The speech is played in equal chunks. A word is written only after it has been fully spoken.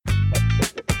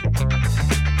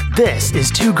This is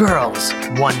Two Girls,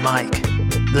 One Mic,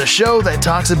 the show that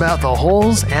talks about the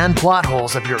holes and plot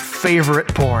holes of your favorite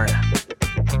porn.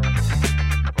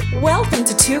 Welcome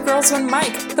to Two Girls, One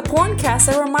Mic, the porncast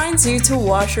that reminds you to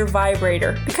wash your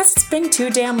vibrator because it's been too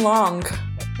damn long.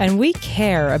 And we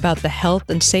care about the health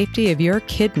and safety of your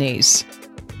kidneys.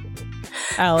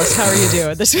 Alice, how are you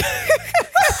doing this week?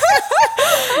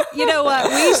 You know what?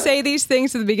 We say these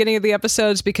things at the beginning of the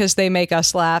episodes because they make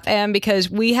us laugh and because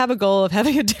we have a goal of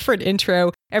having a different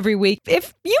intro every week.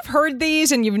 If you've heard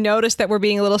these and you've noticed that we're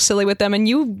being a little silly with them and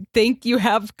you think you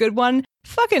have a good one,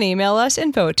 fucking email us,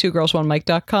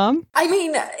 info@twogirlsonemic.com. I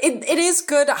mean, it is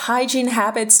good hygiene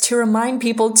habits to remind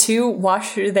people to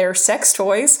wash their sex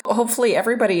toys. Hopefully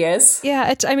everybody is. Yeah,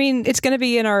 it's going to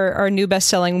be in our new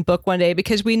best-selling book one day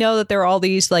because we know that there are all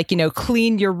these,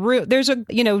 clean your room. There's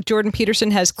Jordan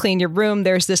Peterson has Clean Your Room.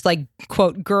 There's this,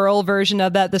 quote, girl version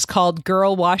of that's called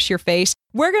Girl Wash Your Face.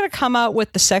 We're going to come out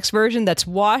with the sex version that's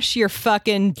Wash Your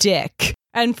Fucking Dick.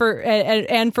 And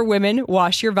for women,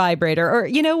 wash your vibrator. Or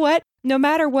you know what? No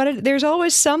matter what, there's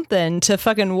always something to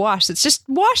fucking wash. It's just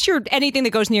wash anything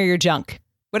that goes near your junk.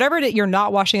 Whatever it is, you're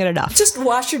not washing it enough. Just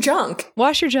wash your junk.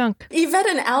 Wash your junk. Yvette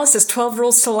and Alice's 12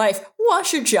 rules to life.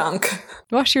 Wash your junk.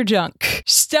 Wash your junk.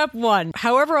 Step 1.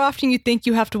 However often you think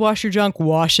you have to wash your junk,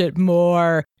 wash it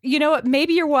more. You know what?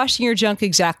 Maybe you're washing your junk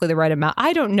exactly the right amount.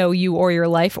 I don't know you or your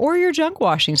life or your junk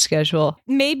washing schedule.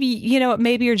 Maybe,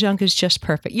 maybe your junk is just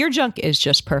perfect. Your junk is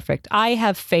just perfect. I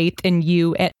have faith in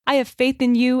you. And I have faith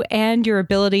in you and your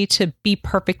ability to be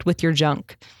perfect with your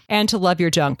junk and to love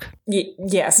your junk.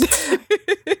 Yes.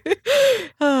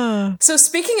 So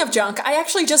speaking of junk, I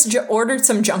actually just ordered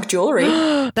some junk jewelry.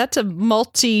 That's a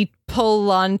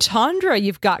multiple entendre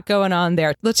you've got going on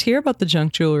there. Let's hear about the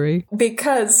junk jewelry.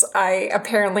 Because I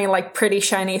apparently like pretty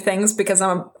shiny things because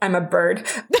I'm a bird.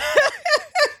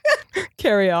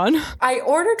 Carry on. I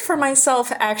ordered for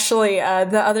myself, actually,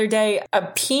 the other day, a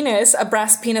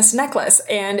brass penis necklace,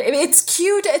 and it's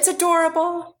cute, it's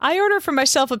adorable. I order for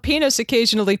myself a penis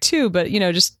occasionally, too, but,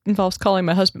 just involves calling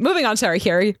my husband. Moving on, sorry,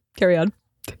 Carrie. Carry on.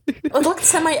 It looks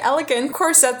semi-elegant. Of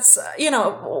course, that's,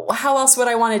 how else would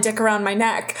I want a dick around my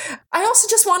neck? I also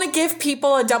just want to give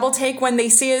people a double take when they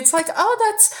see it. It's like,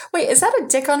 wait, is that a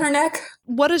dick on her neck?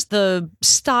 What is the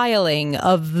styling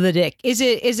of the dick? Is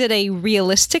it a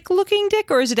realistic looking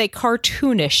dick or is it a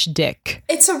cartoonish dick?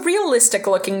 It's a realistic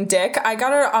looking dick. I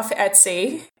got it off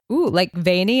Etsy. Ooh, like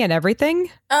veiny and everything?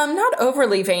 Not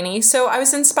overly veiny. So I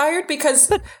was inspired because...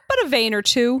 But a vein or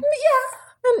two. Yeah.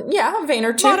 Yeah, a vein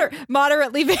or two.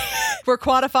 Moderately vain. We're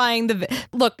quantifying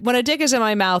look, when a dick is in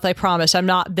my mouth, I promise I'm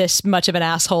not this much of an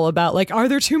asshole about, are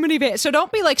there too many veins? So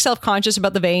don't be, self-conscious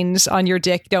about the veins on your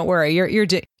dick. Don't worry. Your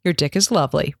dick is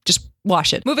lovely. Just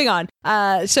wash it. Moving on.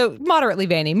 So moderately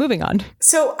veiny. Moving on.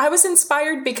 So I was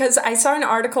inspired because I saw an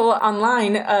article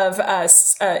online of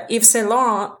Yves Saint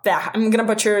Laurent. I'm going to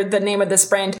butcher the name of this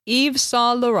brand. Yves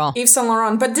Saint Laurent. Yves Saint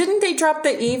Laurent. But didn't they drop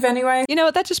the Yves anyway? You know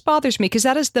what? That just bothers me because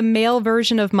that is the male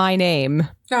version of my name.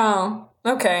 Oh,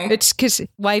 okay. It's because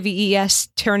YVES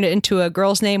turned it into a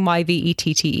girl's name,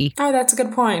 YVETTE. Oh, that's a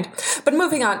good point. But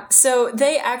moving on. So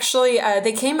they actually,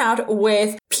 they came out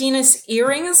with penis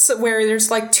earrings where there's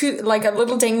a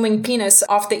little dangling penis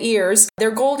off the ears.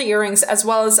 They're gold earrings as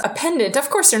well as a pendant. Of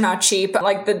course, they're not cheap.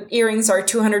 The earrings are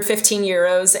 215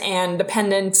 euros and the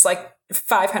pendant's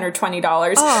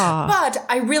 $520. But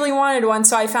I really wanted one,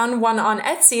 so I found one on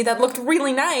Etsy that looked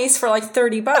really nice for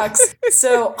 $30.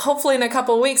 So hopefully in a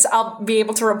couple of weeks I'll be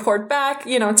able to report back,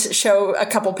 to show a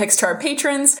couple pics to our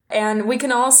patrons, and we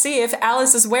can all see if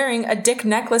Alice is wearing a dick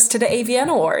necklace to the AVN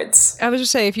Awards. I was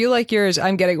just say, if you like yours,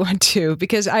 I'm getting one too,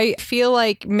 because I feel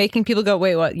like making people go,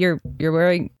 wait, what? You're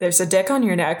wearing? There's a dick on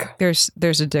your neck. There's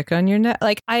a dick on your neck.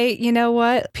 You know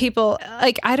what? People,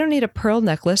 I don't need a pearl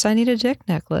necklace. I need a dick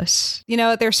necklace.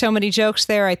 There's so many jokes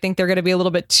there. I think they're going to be a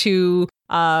little bit too...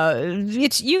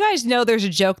 you guys know there's a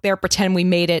joke there. Pretend we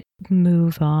made it.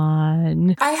 Move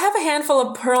on. I have a handful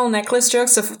of pearl necklace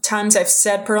jokes of times I've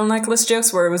said pearl necklace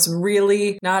jokes where it was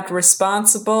really not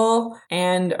responsible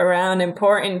and around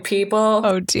important people.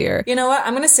 Oh, dear. You know what?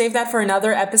 I'm going to save that for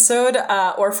another episode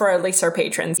or for at least our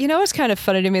patrons. You know what's kind of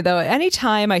funny to me, though?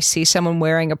 Anytime I see someone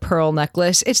wearing a pearl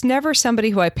necklace, it's never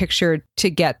somebody who I pictured to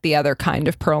get the other kind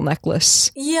of pearl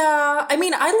necklace. Yeah. I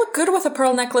mean, I look good with a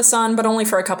pearl necklace on, but only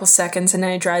for a couple seconds and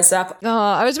then it dries up.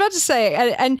 I was about to say,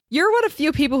 and you're one of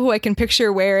few people who who I can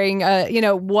picture wearing,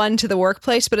 one to the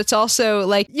workplace, but it's also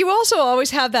like, you also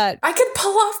always have that. I could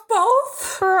pull off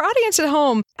both. For our audience at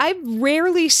home, I've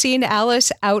rarely seen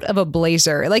Alice out of a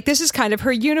blazer. Like, this is kind of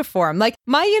her uniform. Like,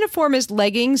 my uniform is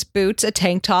leggings, boots, a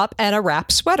tank top, and a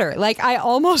wrap sweater. Like, I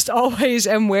almost always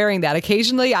am wearing that.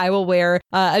 Occasionally, I will wear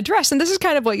a dress, and this is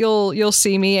kind of what you'll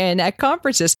see me in at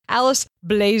conferences. Alice,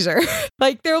 blazer.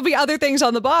 Like, there will be other things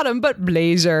on the bottom, but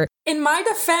blazer. In my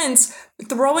defense,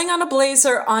 throwing on a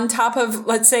blazer on top of,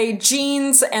 let's say,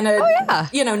 jeans and a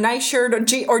nice shirt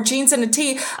or jeans and a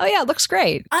tee. Oh yeah, it looks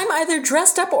great. I'm either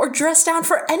dressed up or dressed down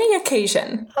for any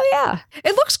occasion. Oh yeah,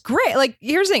 it looks great. Like,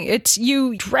 here's the thing: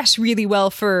 you dress really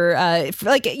well for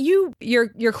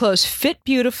your clothes fit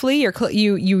beautifully.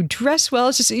 You dress well.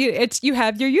 It's just you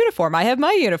have your uniform. I have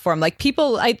my uniform. Like,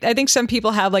 people, I think some people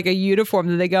have like a uniform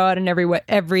that they go out in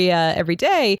every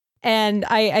day. And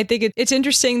I think it's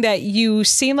interesting that you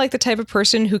seem like the type of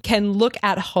person who can look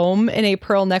at home in a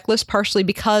pearl necklace, partially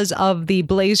because of the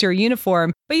blazer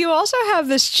uniform. But you also have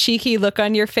this cheeky look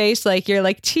on your face, like you're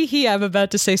like, tee-hee, I'm about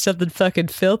to say something fucking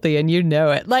filthy, and you know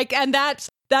it. Like, and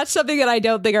that's something that I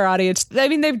don't think our audience, I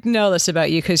mean, they know this about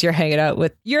you because you're hanging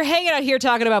out here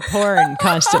talking about porn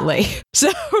constantly. So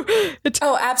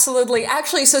oh, absolutely.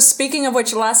 Actually, so speaking of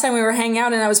which, last time we were hanging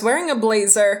out and I was wearing a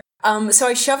blazer. So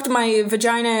I shoved my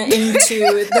vagina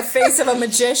into the face of a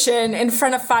magician in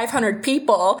front of 500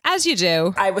 people. As you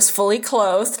do. I was fully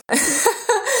clothed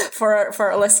for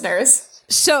our listeners.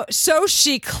 So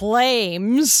she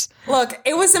claims. Look,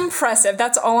 it was impressive.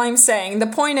 That's all I'm saying. The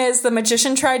point is, the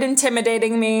magician tried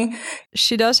intimidating me.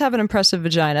 She does have an impressive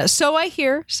vagina. So I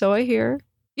hear.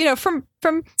 You know, from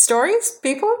stories,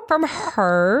 people? From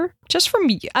her. Just from,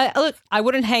 I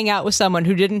wouldn't hang out with someone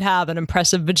who didn't have an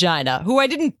impressive vagina, who I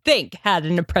didn't think had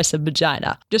an impressive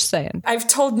vagina. Just saying. I've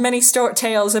told many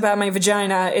tales about my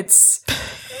vagina. It's...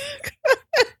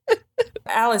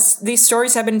 Alice, these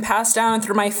stories have been passed down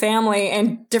through my family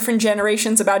and different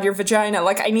generations about your vagina.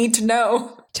 Like, I need to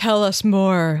know. Tell us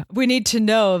more. We need to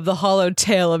know of the hollowed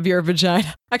tale of your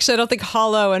vagina. Actually, I don't think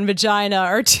hollow and vagina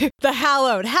are the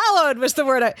hallowed. Hallowed was the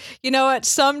word. You know what?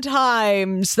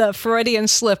 Sometimes the Freudian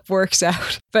slip works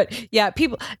out. But yeah,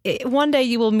 people, one day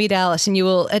you will meet Alice and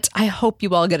I hope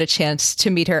you all get a chance to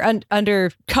meet her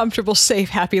under comfortable, safe,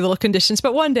 happy little conditions.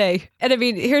 But one day, and I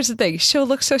mean, here's the thing. She'll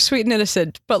look so sweet and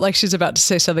innocent, but like she's about to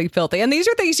say something filthy. And these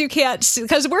are things you can't see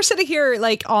because we're sitting here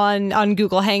like on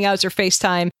Google Hangouts or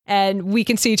FaceTime and we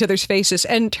can see each other's faces.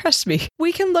 And trust me,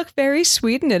 we can look very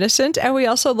sweet and innocent. And we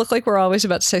also look like we're always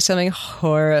about to say something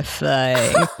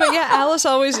horrifying. But yeah, Alice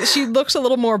she looks a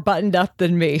little more buttoned up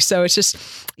than me. So it's just,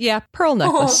 yeah, pearl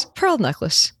necklace. Oh. Pearl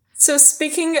necklace. So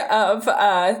speaking of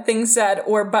things that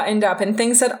were buttoned up and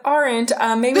things that aren't,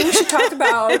 maybe we should talk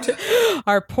about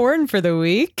our porn for the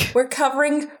week. We're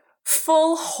covering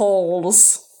full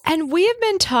holes. And we have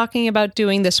been talking about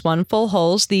doing this one, Full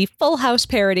Holes, the Full House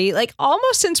parody, like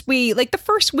almost since the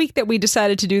first week that we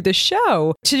decided to do this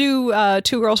show, to do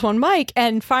Two Girls, One Mic.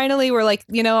 And finally, we're like,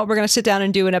 you know what, we're going to sit down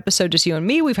and do an episode just you and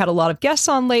me. We've had a lot of guests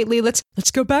on lately. Let's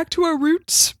go back to our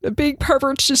roots, being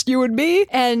perverts, just you and me.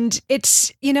 And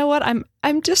it's, you know what,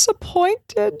 I'm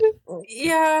disappointed.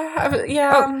 Yeah.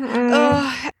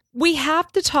 We have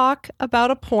to talk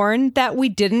about a porn that we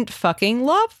didn't fucking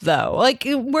love, though. Like,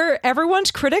 we're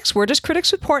everyone's critics. We're just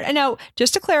critics with porn. And now,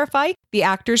 just to clarify, the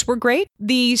actors were great.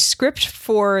 The script,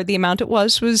 for the amount it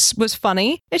was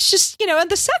funny. It's just, you know,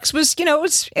 and the sex was, you know,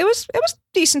 it was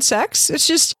decent sex. It's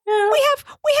just, we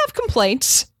have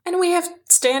complaints. And we have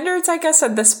standards, I guess,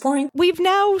 at this point. We've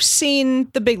now seen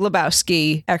The Big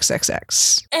Lebowski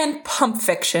XXX. And Pulp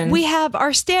Fiction.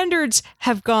 Our standards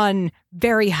have gone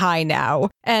very high now,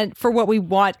 and for what we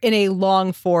want in a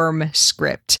long form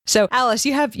script. So Alice,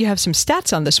 you have some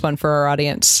stats on this one for our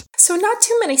audience. So not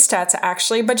too many stats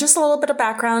actually, but just a little bit of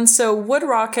background. So Wood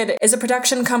Rocket is a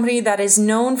production company that is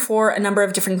known for a number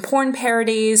of different porn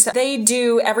parodies. They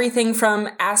do everything from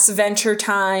Ass Venture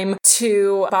Time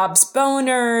to Bob's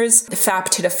Boners, Fap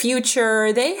to the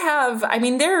Future.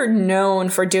 They're known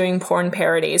for doing porn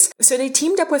parodies. So they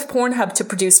teamed up with Pornhub to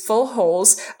produce Full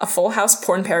Holes, a Full House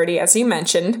porn parody, as you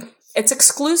mentioned. It's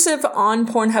exclusive on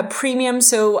Pornhub Premium,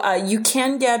 so you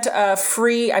can get a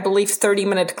free, I believe,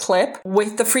 30-minute clip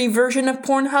with the free version of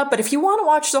Pornhub. But if you want to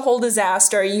watch the whole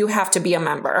disaster, you have to be a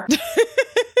member.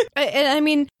 And I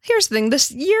mean, here's the thing. The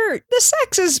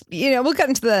sex is, you know, we'll get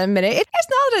into that in a minute. It's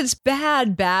not that it's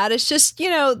bad. It's just, you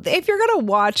know, if you're going to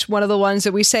watch one of the ones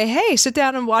that we say, hey, sit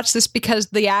down and watch this because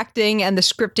the acting and the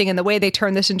scripting and the way they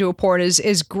turn this into a porn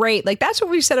is great. Like, that's what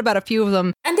we've said about a few of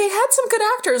them And they had some good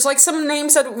actors, like some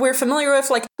names that we're familiar with.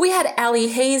 Like, we had Allie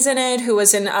Hayes in it, who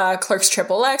was in Clerks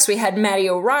Triple X. We had Maddie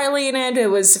O'Reilly in it,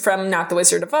 who was from Not the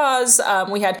Wizard of Oz.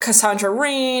 We had Cassandra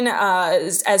Rain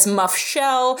as Muff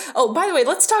Shell. Oh, by the way,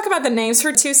 let's talk about the names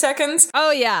for 2 seconds.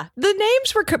 Oh, yeah. The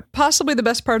names were possibly the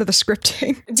best part of the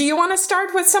scripting. Do you want to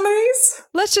start with some of these?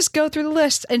 Let's just go through the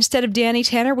list. Instead of Danny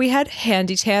Tanner, we had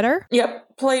Handy Tanner.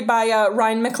 Yep, played by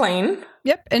Ryan McLean.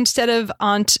 Yep. Instead of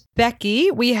Aunt Becky,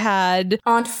 we had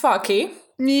Aunt Fucky.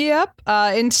 Yep.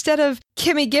 Instead of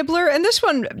Kimmy Gibbler, and this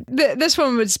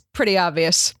one was pretty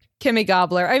obvious. Kimmy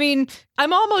Gobbler. I mean,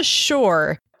 I'm almost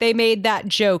sure they made that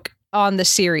joke on the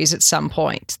series at some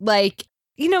point. Like,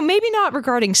 you know, maybe not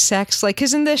regarding sex, like,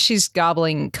 because in this she's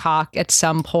gobbling cock at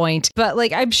some point, but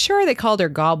like, I'm sure they called her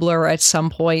Gobbler at some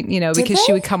point, you know, because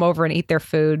she would come over and eat their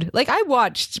food. Like, I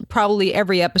watched probably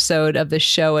every episode of this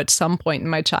show at some point in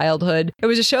my childhood. It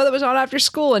was a show that was on after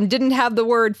school and didn't have the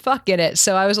word fuck in it,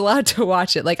 so I was allowed to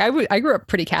watch it. Like, I grew up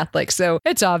pretty Catholic, so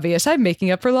it's obvious I'm making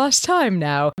up for lost time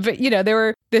now. But, you know,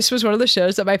 this was one of the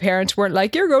shows that my parents weren't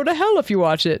like, you're going to hell if you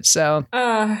watch it, so.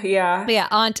 Yeah. Yeah,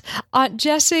 Aunt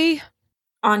Jessie.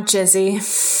 Aunt Jizzy.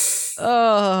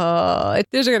 Oh,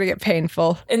 these are gonna get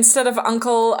painful. Instead of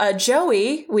Uncle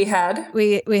Joey, we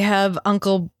have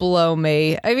Uncle Blow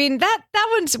Me. I mean, that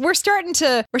one's we're starting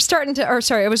to. Or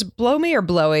sorry, it was Blow Me or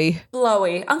Blowy.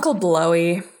 Blowy, Uncle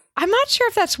Blowy. I'm not sure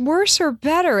if that's worse or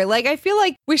better. Like, I feel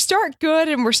like we start good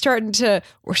and we're starting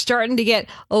to get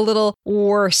a little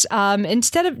worse.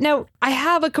 Now, I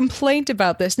have a complaint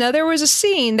about this. Now, there was a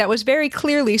scene that was very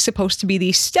clearly supposed to be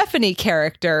the Stephanie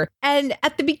character. And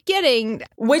at the beginning,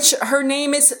 which her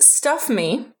name is Stuff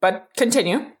Me, but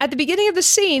continue. At the beginning of the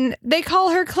scene, they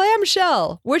call her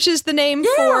Clamshell, which is the name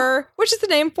for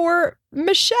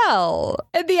Michelle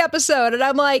in the episode. And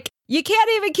I'm like, you can't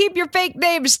even keep your fake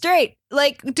name straight.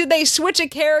 Like, did they switch a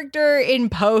character in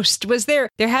post? Was there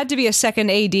had to be a second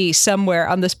AD somewhere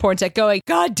on this porn set going,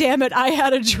 God damn it, I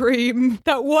had a dream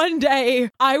that one day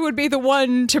I would be the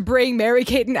one to bring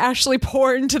Mary-Kate and Ashley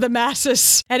porn to the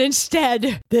masses. And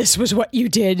instead, this was what you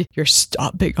did. You're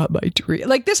stomping on my dream.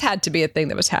 Like, this had to be a thing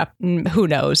that was happening. Who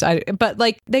knows? But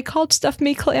like, they called Stuff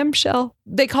Me Clamshell.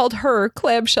 They called her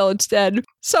Clamshell instead.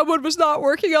 Someone was not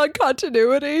working on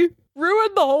continuity.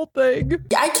 Ruined the whole thing.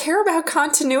 I care about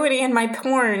continuity in my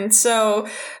porn, so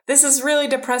this is really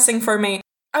depressing for me.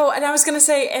 Oh, and I was going to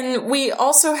say, and we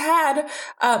also had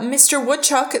Mr.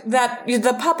 Woodchuck,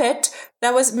 the puppet,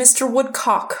 that was Mr.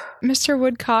 Woodcock. Mr.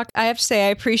 Woodcock. I have to say,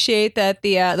 I appreciate that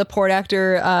the porn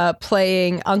actor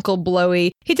playing Uncle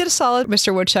Blowy, he did a solid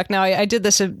Mr. Woodchuck. Now, I did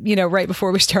this, right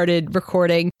before we started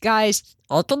recording. Guys,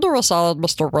 I can do a solid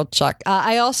Mr. Woodchuck.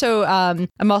 I'm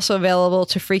also available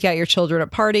to freak out your children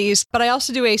at parties, but I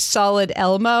also do a solid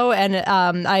Elmo, and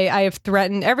I have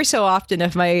threatened every so often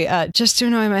if just to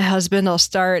annoy my husband, I'll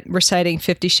start reciting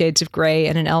 50 Shades of Grey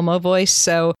in an Elmo voice.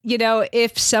 So,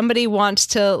 if somebody wants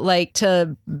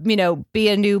to be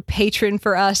a new patron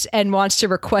for us and wants to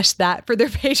request that for their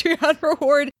Patreon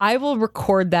reward, I will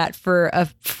record that for a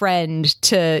friend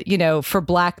to, for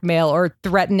blackmail or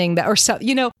threatening that or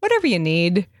whatever you need.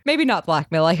 Maybe not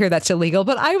blackmail. I hear that's illegal,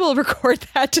 but I will record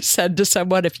that to send to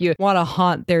someone if you want to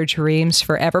haunt their dreams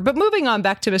forever. But moving on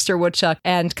back to Mr. Woodchuck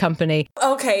and company.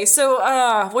 Okay, so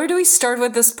where do we start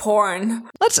with this porn?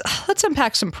 Let's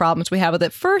unpack some problems we have with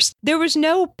it. First, there was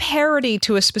no parody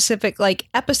to a specific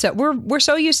episode. We're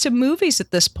so used to movies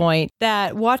at this point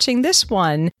that watching this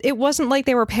one, it wasn't like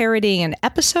they were parodying an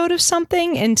episode of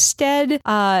something. Instead,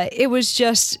 it was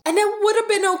just, and it would have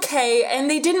been okay. And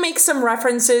they did make some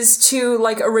references to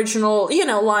original,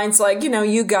 lines like,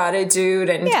 you got it, dude,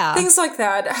 and things like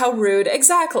that. How rude.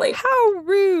 Exactly. How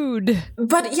rude.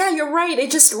 But yeah, you're right.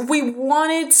 We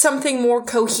wanted something more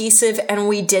cohesive and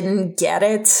we didn't get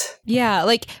it.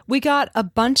 Yeah, we got a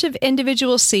bunch of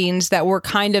individual scenes that were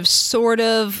kind of sort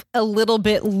of a little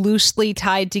bit loosely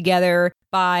tied together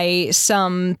by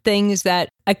some things that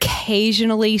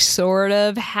occasionally sort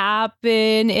of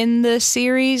happen in the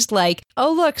series. Like,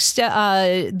 oh, look,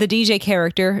 the DJ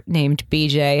character named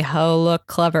BJ. Oh, look,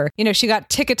 clever. She got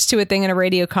tickets to a thing in a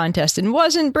radio contest and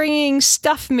wasn't bringing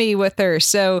Stuff Me with her.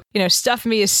 So, Stuff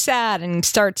Me is sad and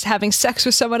starts having sex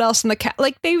with someone else in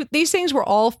the these things were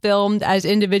all filmed as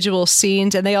individual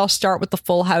scenes, and they all start with the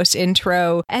Full House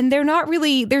intro. And there's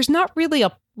not really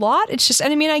a plot. It's just,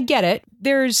 and I mean, I get it.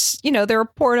 There's, there are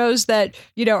pornos that,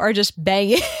 are just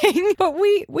banging, but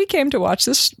we came to watch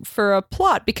this for a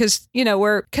plot because,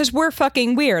 we're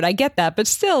fucking weird. I get that. But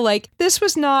still, this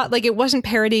was not, it wasn't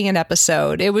parodying an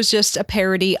episode. It was just a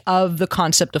parody of the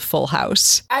concept of Full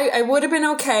House. I would have been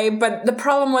okay, but the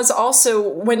problem was also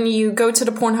when you go to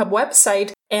the Pornhub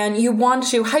website, and you want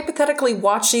to hypothetically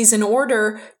watch these in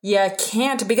order, you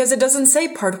can't because it doesn't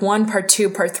say part 1, part 2,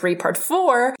 part 3, part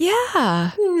 4.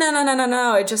 Yeah.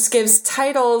 No. It just gives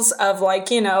titles of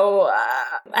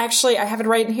actually, I have it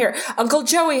right in here. Uncle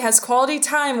Joey has quality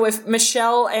time with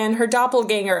Michelle and her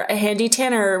doppelganger. Handy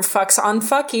Tanner fucks on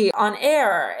Fucky on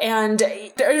air. And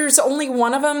there's only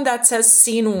one of them that says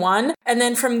scene 1. And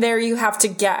then from there, you have to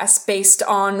guess based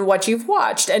on what you've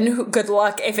watched. And good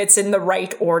luck if it's in the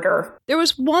right order. There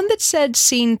was one that said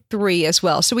scene 3 as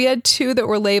well. So we had 2 that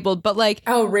were labeled, but like...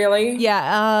 Oh, really?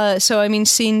 Yeah. So, I mean,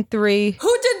 scene 3...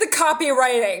 Who did the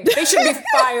copywriting? They should be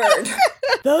fired.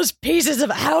 Those pieces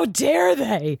of... How dare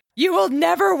they? You will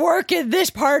never work in this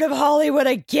part of Hollywood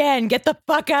again. Get the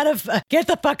fuck out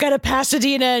of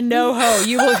Pasadena and NoHo.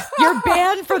 You're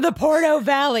banned from the Porno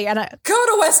Valley. And go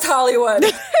to West Hollywood.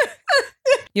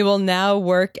 You will now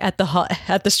work at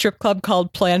the strip club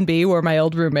called Plan B, where my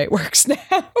old roommate works now.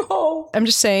 Oh. I'm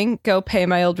just saying, go pay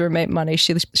my old roommate money.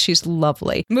 She's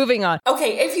lovely. Moving on.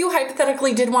 Okay, if you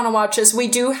hypothetically did want to watch this, we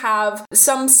do have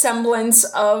some semblance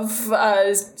of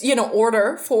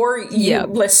order for you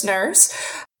listeners.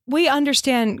 We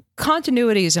understand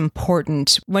continuity is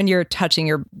important when you're touching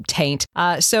your taint.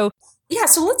 So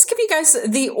let's give you guys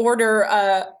the order.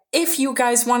 If you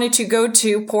guys wanted to go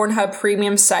to Pornhub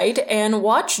Premium site and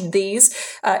watch these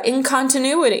in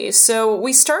continuity. So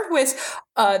we start with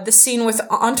the scene with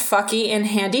Aunt Fucky and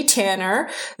Handy Tanner.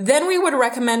 Then we would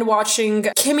recommend watching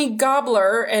Kimmy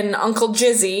Gobbler and Uncle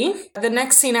Jizzy. The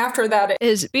next scene after that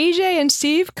is BJ and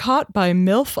Steve caught by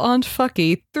MILF Aunt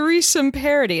Fucky threesome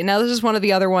parody. Now this is one of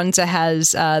the other ones that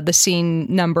has the scene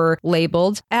number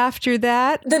labeled. After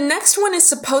that, the next one is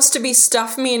supposed to be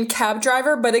Stuff Me and Cab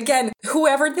Driver, but again,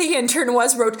 whoever the intern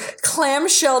was wrote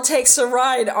Clamshell takes a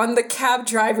ride on the cab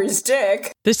driver's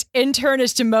dick. This intern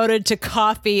is demoted to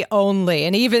coffee only.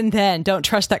 And even then, don't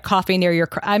trust that coffee near your...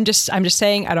 I'm just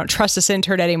saying, I don't trust this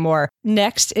intern anymore.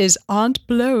 Next is Aunt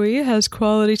Blowy has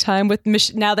quality time with...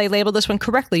 Now they labeled this one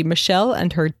correctly, Michelle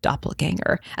and her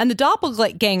doppelganger. And the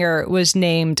doppelganger was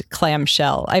named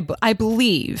Clamshell, I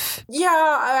believe. Yeah,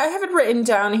 I have it written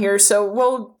down here, so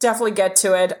we'll definitely get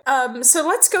to it. So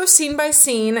let's go scene by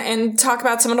scene and talk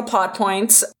about some of the plot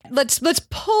points. Let's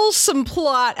pull some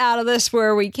plot out of this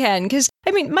where we can, because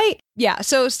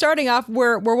so starting off,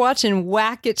 we're watching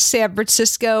Whack It San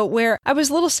Francisco, where I was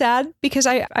a little sad because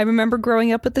I remember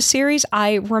growing up with the series.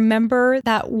 I remember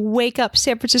that Wake Up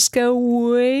San Francisco,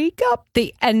 wake up.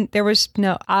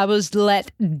 I was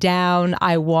let down.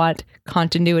 I want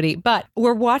continuity. But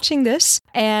we're watching this,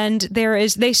 and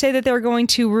they say that they're going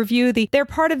to review they're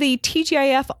part of the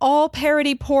TGIF all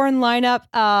parody porn lineup.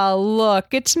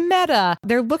 Look, it's meta.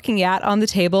 They're looking at on the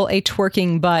table a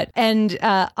twerking butt, and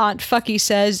Aunt Fucky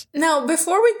says, now,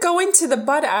 before we go into the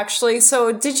butt, actually,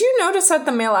 so did you notice that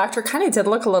the male actor kind of did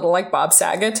look a little like Bob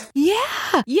Saget?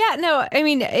 Yeah, no, I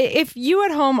mean, if you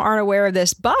at home aren't aware of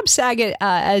this, Bob Saget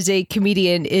as a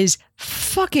comedian is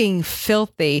fucking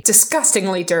filthy.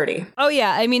 Disgustingly dirty. Oh,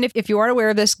 yeah. I mean, if you aren't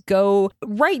aware of this, go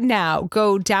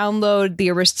download the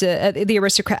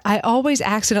Aristocrat. I always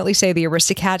accidentally say the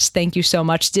Aristocats. Thank you so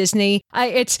much, Disney.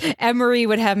 Emery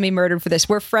would have me murdered for this.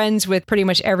 We're friends with pretty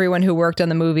much everyone who worked on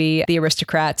the movie The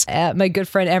Aristocrats. My good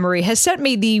friend Emery has sent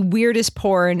me the weirdest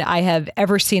porn I have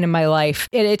ever seen in my life.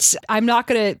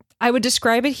 I would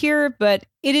describe it here, but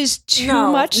it is too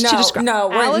much to describe.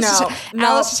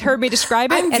 Alice has heard me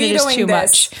describe it, and it is too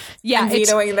much. Yeah, I'm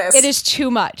vetoing this. It is too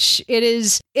much.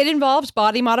 It involves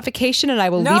body modification, and I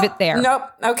will leave it there. Nope.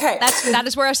 Okay. That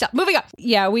is where I stop. Moving on.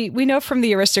 Yeah, we know from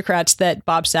the Aristocrats that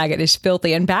Bob Saget is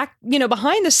filthy, and back,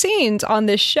 behind the scenes on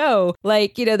this show,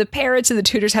 the parents and the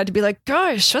tutors had to be like,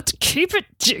 gosh, let's keep it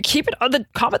on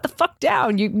calm it the fuck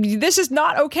down. This is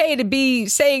not okay to be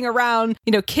saying around,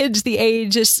 kids the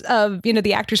ages of,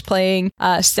 the actors playing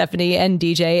Stephanie and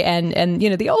DJ and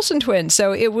the Olsen twins.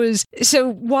 So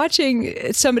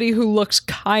watching somebody who looks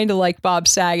kind of like Bob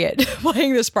Saget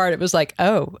playing this part, it was like,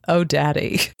 oh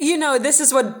daddy. This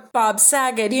is what Bob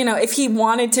Saget, if he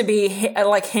wanted to be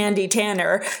like Handy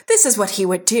Tanner, this is what he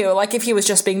would do. Like if he was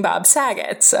just being Bob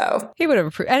Saget. So he would have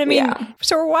approved. And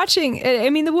so we're watching,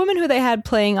 the woman who they had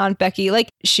playing Aunt Becky, like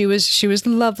she was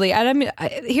lovely. And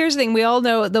here's the thing. We all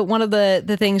know that one of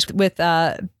the things with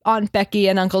Aunt Becky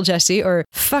and Uncle Jesse, or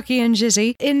Fucky and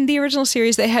Jizzy, in the original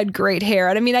series, they had great hair.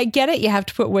 And I get it. You have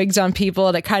to put wigs on people,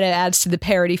 and it kind of adds to the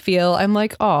parody feel. I'm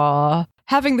like, aw.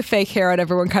 Having the fake hair on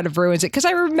everyone kind of ruins it. Because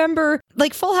I remember,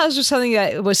 Full House was something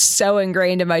that was so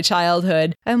ingrained in my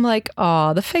childhood. I'm like,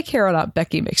 aw, the fake hair on Aunt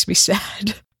Becky makes me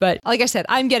sad. But like I said,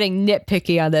 I'm getting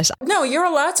nitpicky on this. No, you're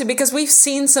allowed to, because we've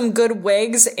seen some good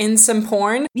wigs in some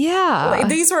porn. Yeah. Like,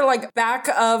 these were like back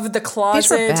of the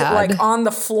closet, like on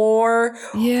the floor.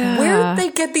 Yeah. Where did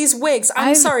they get these wigs?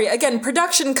 I'm sorry. Again,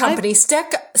 production company,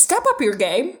 step up your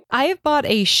game. I have bought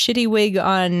a shitty wig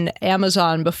on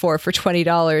Amazon before for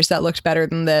 $20 that looked better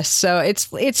than this. So it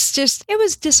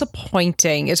was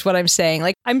disappointing is what I'm saying.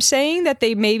 Like, I'm saying that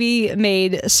they maybe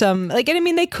made some, like, and I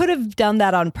mean, they could have done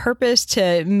that on purpose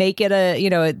to make it a, you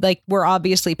know, like, we're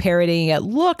obviously parodying it.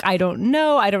 Look, I don't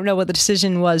know what the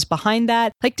decision was behind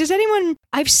that. Like, does anyone,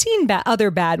 I've seen other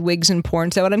bad wigs in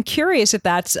porn, so I'm curious if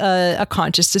that's a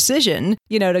conscious decision,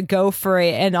 you know, to go for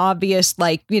an obvious,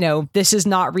 like, you know, this is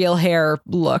not real hair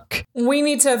look. We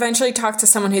need to eventually talk to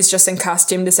someone who's just in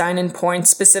costume design and porn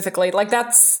specifically. Like,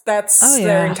 that's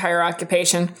their entire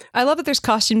occupation. I love that there's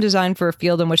costume design for a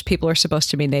field in which people are supposed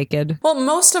to be naked. Well,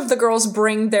 most of the girls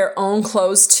bring their own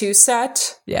clothes to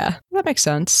set. Yeah, that makes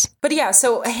sense. But yeah,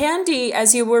 so Handy,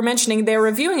 as you were mentioning, they're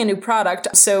reviewing a new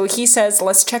product. So he says,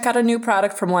 let's check out a new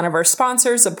product from one of our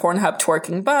sponsors, a Pornhub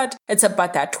twerking butt. It's a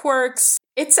butt that twerks.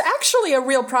 It's actually a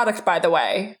real product, by the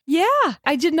way. Yeah,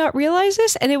 I did not realize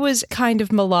this. And it was kind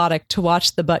of melodic to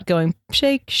watch the butt going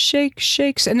shake, shake,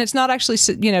 shakes. And it's not actually,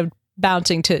 you know,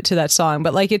 bouncing to that song,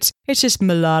 but like it's just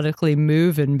melodically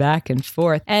moving back and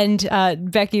forth. And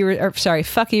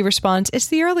Fucky responds, "It's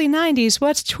the early 90s.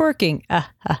 What's twerking?"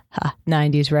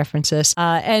 90s references.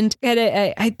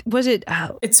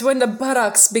 It's when the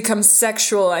buttocks become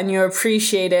sexual and you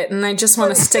appreciate it. And I just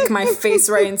want to stick my face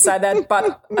right inside that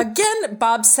butt. Again,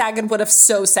 Bob Saget would have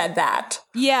so said that.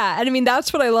 Yeah, and I mean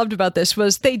that's what I loved about this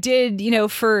was they did, you know,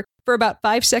 for about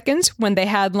 5 seconds when they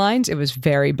had lines, it was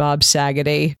very Bob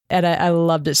Saget-y, and I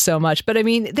loved it so much. But I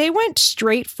mean, they went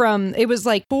straight from, it was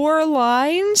like 4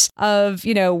 lines of,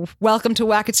 you know, welcome to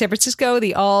Whack at San Francisco,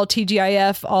 the all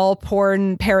TGIF, all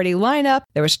porn parody lineup.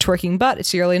 There was twerking butt.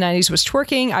 It's the early 90s was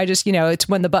twerking. I just, you know, it's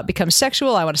when the butt becomes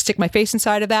sexual. I want to stick my face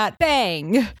inside of that.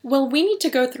 Bang! Well, we need to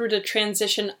go through the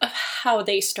transition of how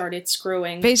they started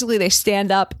screwing. Basically, they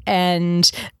stand up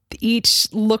and each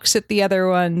looks at the other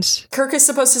ones. Kirk is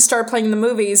supposed to start playing the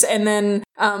movies, and then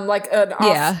like an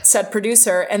offset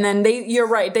producer, and then you're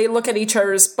right, they look at each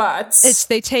other's butts.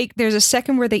 There's a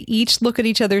second where they each look at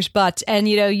each other's butts, and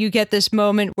you know, you get this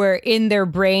moment where in their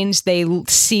brains they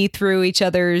see through each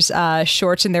other's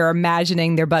shorts and they're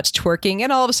imagining their butts twerking,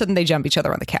 and all of a sudden they jump each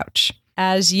other on the couch.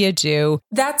 As you do.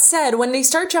 That said, when they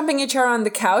start jumping each other on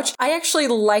the couch, I actually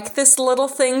like this little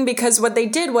thing, because what they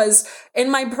did was,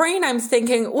 in my brain, I'm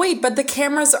thinking, wait, but the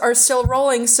cameras are still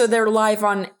rolling, so they're live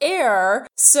on air.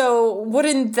 So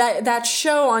wouldn't that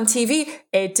show on TV?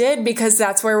 It did, because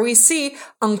that's where we see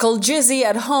Uncle Jizzy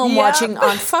at home watching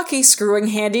Aunt Fucky screwing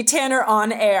Handy Tanner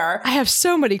on air. I have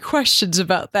so many questions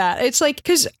about that. It's like,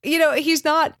 because, you know, he's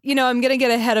not, you know, I'm going to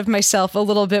get ahead of myself a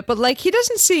little bit, but like, he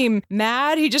doesn't seem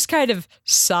mad. He just kind of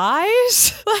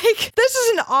sighs. Like, this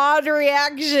is an odd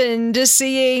reaction to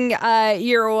seeing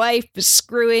your wife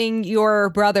screwing your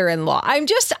brother-in-law. I'm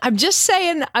just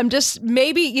saying,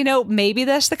 maybe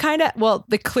that's the kind of, well,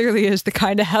 that clearly is the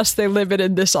kind of house they live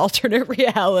in this alternate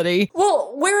reality.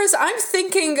 Well, whereas I'm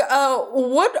thinking,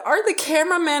 what are the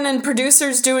cameramen and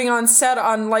producers doing on set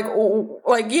on like,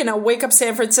 you know, Wake Up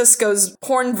San Francisco's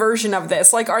porn version of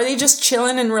this? Like, are they just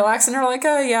chilling and relaxing? They're like,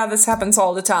 oh yeah, this happens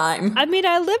all the time. I mean,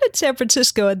 I live in San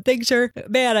Francisco and things are,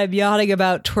 man, I'm yawning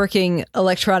about twerking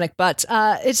electronic butts.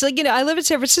 It's like, you know, I live in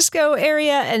San Francisco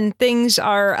area and things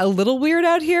are a little weird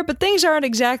out here, but things aren't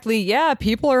exactly,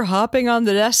 people are hopping on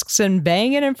the desks and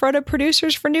banging in front of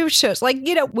producers for new shows. Like,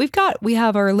 you know, we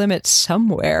have our limits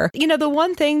somewhere. You know, the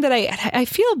one thing that I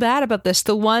feel bad about this,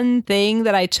 the one thing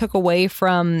that I took away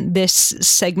from this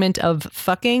segment of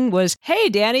fucking was, hey,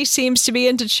 Danny seems to be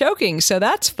into choking, so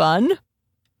that's fun.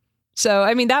 So,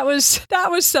 I mean, that was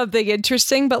something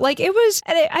interesting, but like it was,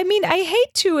 I mean, I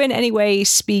hate to in any way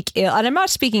speak ill, and I'm not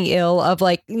speaking ill of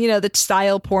like, you know, the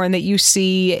style porn that you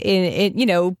see in you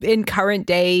know, in current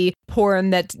day porn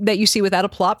that you see without a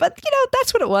plot, but you know,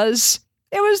 that's what it was.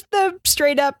 It was the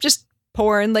straight up just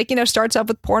porn, like, you know, starts off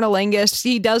with pornolingus.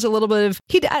 He does a little bit of,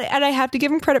 and I have to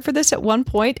give him credit for this at one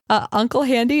point. Uncle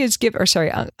Handy is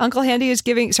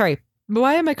giving,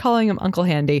 why am I calling him Uncle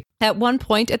Handy? At one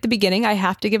point at the beginning, I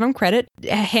have to give him credit.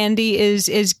 Handy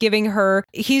is giving her,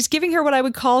 he's giving her what I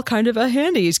would call kind of a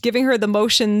handy. He's giving her the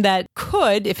motion that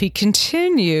could, if he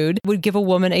continued, would give a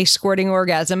woman a squirting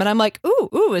orgasm. And I'm like,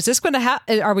 ooh, is this going to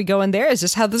happen? Are we going there? Is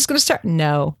this how this is going to start?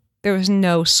 No. There was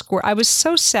no squirt. I was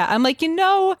so sad. I'm like, you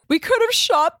know, we could have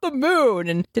shot the moon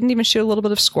and didn't even shoot a little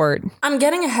bit of squirt. I'm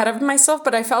getting ahead of myself,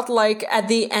 but I felt like at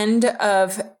the end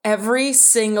of every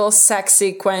single sex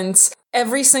sequence,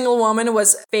 every single woman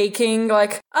was faking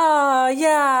like, oh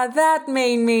yeah, that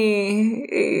made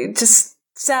me just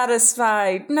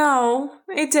satisfied. No,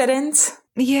 it didn't.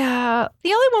 Yeah.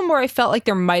 The only one where I felt like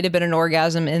there might have been an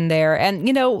orgasm in there, and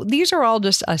these are all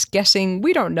just us guessing.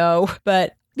 We don't know,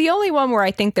 but the only one where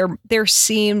I think there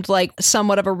seemed like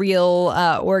somewhat of a real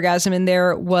orgasm in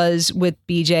there was with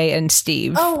BJ and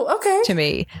Steve. Oh, okay. To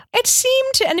me, it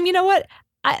seemed to, and you know what?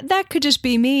 That could just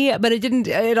be me, but it didn't.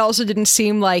 It also didn't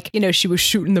seem like she was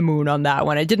shooting the moon on that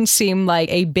one. It didn't seem like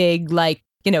a big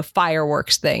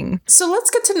fireworks thing. So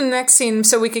let's get to the next scene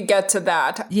so we could get to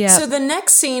that. Yeah. So the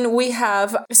next scene we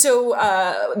have,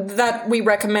 that we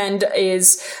recommend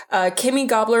is Kimmy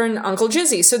Gobbler and Uncle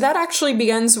Jizzy. So that actually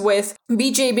begins with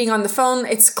BJ being on the phone.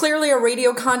 It's clearly a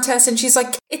radio contest, and she's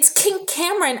like, "It's King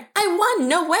Cameron. I won.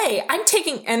 No way. I'm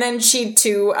taking," and then she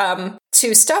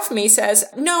to Stuff Me says,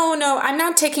 no, I'm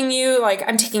not taking you. Like,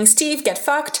 I'm taking Steve. Get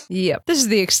fucked. Yep. This is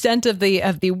the extent of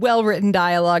the well-written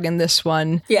dialogue in this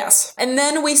one. Yes. And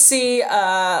then we see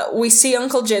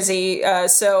Uncle Jizzy,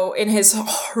 so in his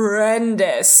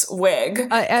horrendous wig.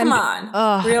 Come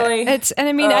on. Really?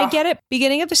 I get it.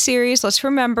 Beginning of the series, let's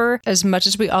remember, as much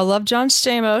as we all love John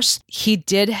Stamos, he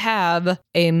did have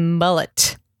a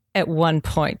mullet at one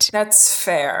point. That's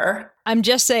fair. I'm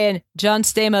just saying, John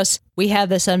Stamos, we have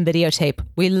this on videotape.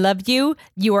 We love you.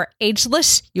 You are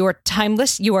ageless. You are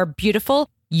timeless. You are beautiful.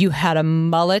 You had a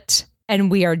mullet, and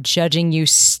we are judging you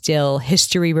still.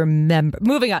 History remember.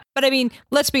 Moving on. But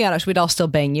let's be honest, we'd all still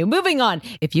bang you. Moving on.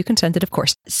 If you consented, of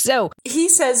course. So. He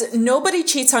says nobody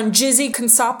cheats on Jizzy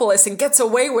Consopoulos and gets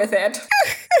away with it.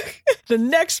 The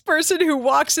next person who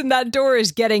walks in that door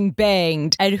is getting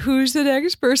banged. And who's the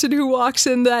next person who walks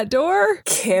in that door?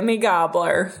 Kimmy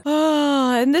Gobbler.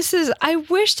 Oh, and this is, I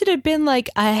wished it had been like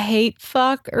a hate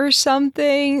fuck or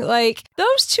something. Like,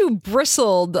 those two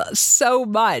bristled so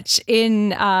much in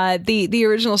the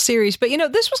original series. But,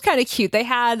 this was kind of cute. They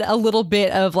had a little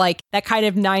bit of like that kind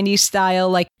of 90s style,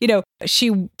 like,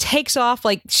 she takes off,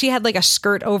 like she had like a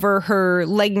skirt over her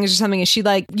leggings or something, and she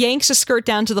like yanks a skirt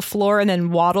down to the floor and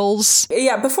then waddles.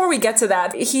 Yeah, before we get to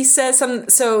that, he says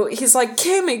so he's like,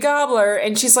 Kimmy Gobbler,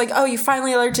 and she's like, oh, you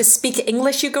finally learned to speak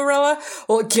English, you gorilla?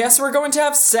 Well, guess we're going to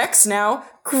have sex now.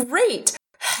 Great.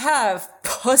 Have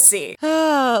pussy.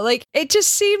 Like, it just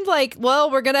seemed like, well,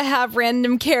 we're gonna have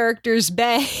random characters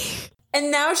bang.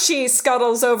 And now she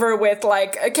scuttles over with,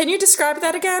 like, can you describe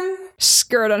that again?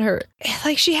 Skirt on her.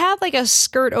 Like, she had like a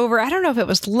skirt over, I don't know if it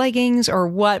was leggings or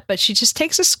what, but she just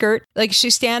takes a skirt, like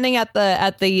she's standing at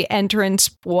the entrance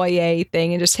foyer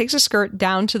thing and just takes a skirt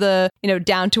down to the,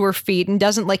 down to her feet and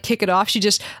doesn't like kick it off. She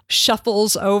just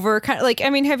shuffles over, kind of like,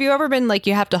 have you ever been like,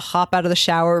 you have to hop out of the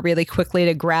shower really quickly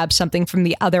to grab something from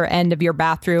the other end of your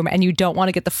bathroom and you don't want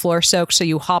to get the floor soaked, so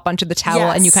you hop onto the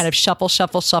towel and you kind of shuffle.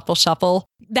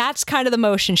 That's kind of the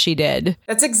motion she did.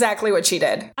 That's exactly what she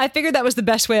did. I figured that was the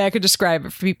best way I could describe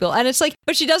it for people. And it's like,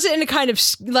 but she does it in a kind of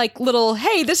like little,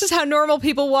 hey, this is how normal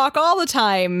people walk all the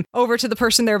time over to the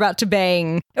person they're about to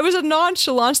bang. It was a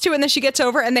nonchalance to it. And then she gets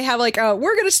over and they have like,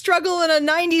 we're going to struggle in a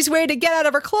 90s way to get out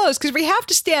of our clothes because we have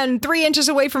to stand 3 inches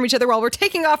away from each other while we're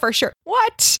taking off our shirt.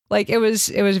 What? Like, it was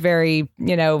very,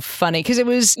 funny because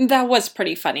that was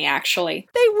pretty funny, actually.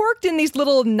 They worked in these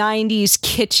little 90s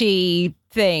kitschy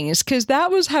things because that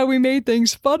was how we made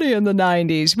things funny in the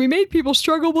 90s. We made people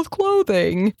struggle with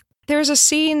clothing. There's a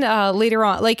scene later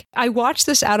on, like, I watched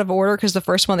this out of order because the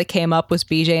first one that came up was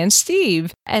BJ and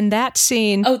Steve, and that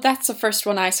scene... Oh, that's the first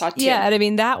one I saw, too. Yeah,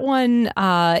 and that one,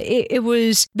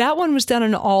 that one was done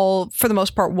in all, for the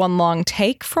most part, one long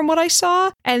take from what I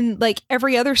saw, and, like,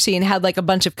 every other scene had, like, a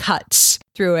bunch of cuts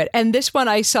through it, and this one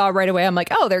I saw right away, I'm like,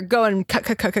 oh, they're going cut,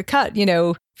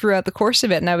 throughout the course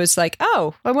of it. And I was like,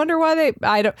 oh, I wonder why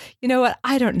I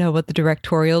don't know what the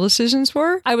directorial decisions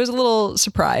were. I was a little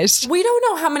surprised. We don't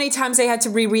know how many times they had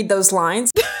to reread those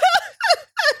lines.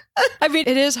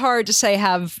 It is hard to say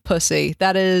have pussy.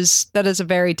 That is a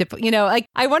very difficult, like,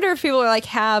 I wonder if people are like,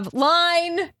 have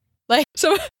line. Like,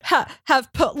 so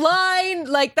have put line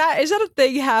like that. Is that a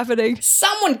thing happening?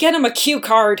 Someone get him a cue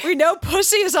card. We know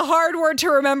pussy is a hard word to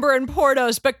remember in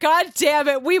pornos, but god damn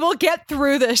it, we will get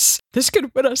through this. This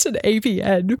could win us an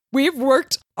AVN. We've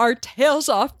worked our tails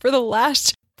off for the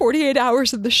last 48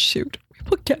 hours of the shoot. We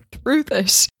will get through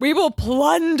this. We will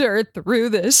plunder through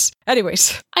this.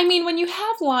 Anyways. When you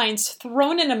have lines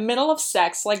thrown in the middle of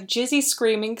sex, like Jizzy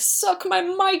screaming, suck my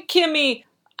mic, Kimmy.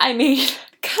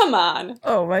 Come on.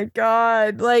 Oh my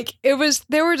God. Like there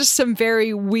were just some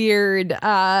very weird,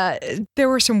 there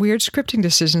were some weird scripting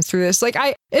decisions through this. Like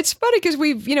it's funny because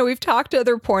we've talked to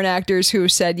other porn actors who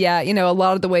said, yeah, a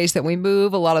lot of the ways that we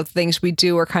move, a lot of the things we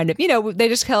do are kind of, they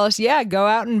just tell us, yeah, go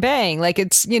out and bang. Like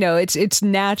it's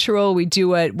natural. We do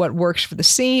what works for the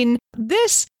scene.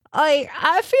 This,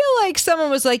 I feel like someone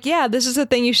was like, yeah, this is the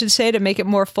thing you should say to make it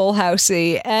more Full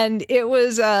Housey. And it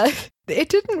was, it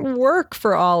didn't work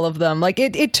for all of them. Like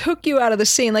it took you out of the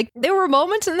scene. Like there were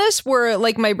moments in this where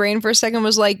like my brain for a second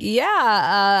was like,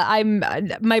 yeah,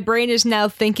 my brain is now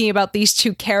thinking about these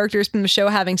two characters from the show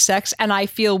having sex and I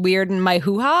feel weird in my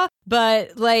hoo-ha.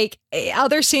 But like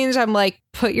other scenes, I'm like,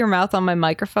 put your mouth on my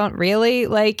microphone. Really?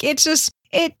 Like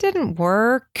it didn't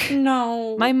work.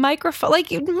 No. My microphone,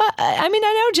 I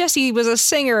know Jesse was a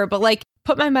singer, but like,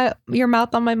 put your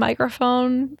mouth on my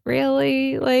microphone?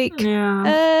 Really? Like, yeah.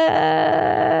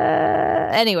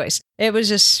 Anyways, it was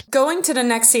just... Going to the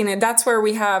next scene, and that's where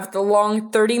we have the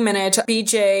long 30-minute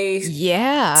BJ,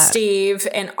 Steve,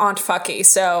 and Aunt Fucky.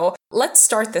 So let's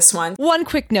start this one. One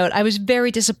quick note. I was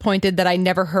very disappointed that I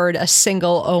never heard a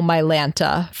single Oh My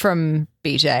Lanta from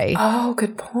BJ. Oh,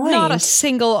 good point. Not a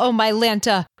single Oh My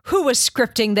Lanta. Who was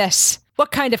scripting this? What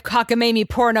kind of cockamamie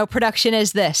porno production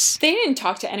is this? They didn't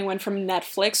talk to anyone from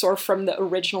Netflix or from the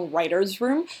original writer's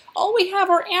room. All we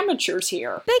have are amateurs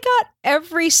here. They got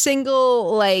every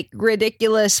single,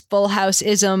 ridiculous Full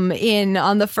House-ism in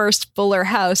on the first Fuller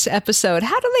House episode.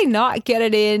 How do they not get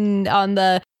it in on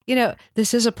the...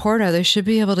 this is a porno. They should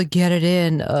be able to get it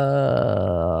in.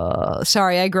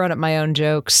 Sorry, I grown up my own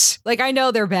jokes. I know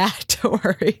they're bad. Don't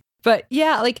worry. But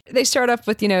yeah, they start off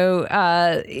with,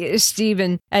 Steve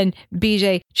and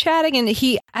BJ chatting, and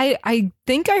I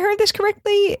think I heard this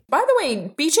correctly. By the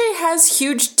way, BJ has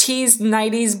huge teased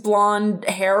 90s blonde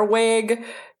hair wig.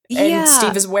 And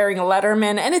Steve is wearing a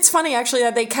Letterman. And it's funny, actually,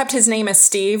 that they kept his name as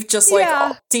Steve, just like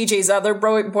all DJ's other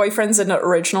boyfriends in the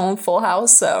original Full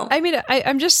House. So, I mean,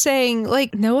 I'm just saying,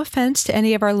 no offense to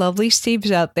any of our lovely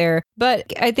Steves out there,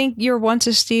 but I think you're once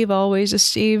a Steve, always a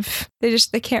Steve.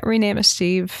 They can't rename a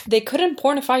Steve. They couldn't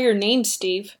pornify your name,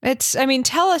 Steve.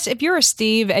 Tell us, if you're a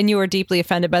Steve and you are deeply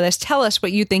offended by this, tell us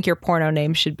what you think your porno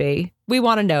name should be. We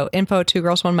want to know.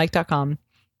 info@twogirls1mic.com.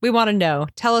 We want to know.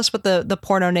 Tell us what the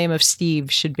porno name of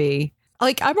Steve should be.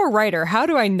 I'm a writer. How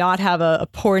do I not have a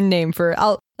porn name for...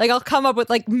 I'll come up with,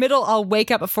 I'll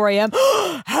wake up at 4 a.m.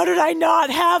 How did I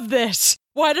not have this?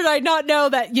 Why did I not know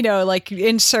that,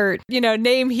 insert,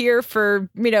 name here for,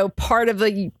 part of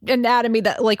the anatomy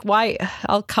that, why?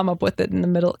 I'll come up with it in the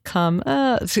middle.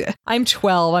 I'm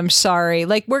 12. I'm sorry.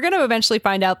 We're going to eventually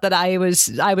find out that I was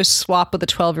swapped with a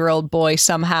 12-year-old boy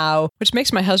somehow, which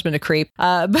makes my husband a creep.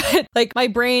 But my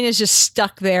brain is just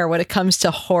stuck there when it comes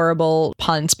to horrible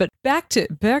puns. But back to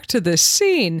this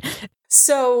scene.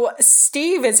 So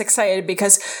Steve is excited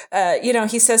because,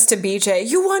 he says to BJ,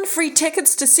 "You won free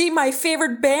tickets to see my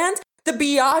favorite band, the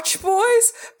Biatch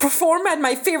Boys, perform at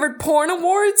my favorite porn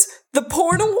awards, the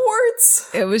Porn Awards."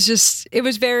 It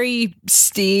was very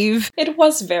Steve. It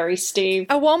was very Steve.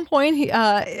 At one point,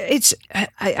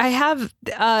 I have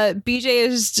BJ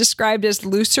is described as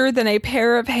looser than a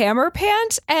pair of hammer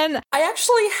pants, and I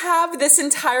actually have this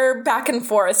entire back and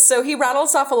forth. So he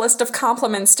rattles off a list of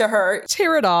compliments to her. Let's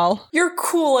hear it all. "You're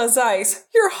cool as ice.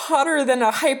 You're hotter than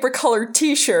a hypercolored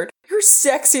t-shirt. You're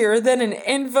sexier than an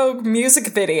En Vogue music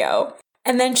video."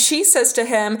 And then she says to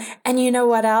him, "And you know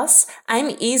what else?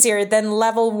 I'm easier than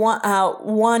level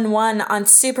 1-1 on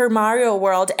Super Mario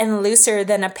World and looser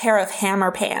than a pair of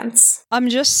hammer pants." I'm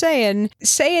just saying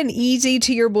easy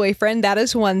to your boyfriend, that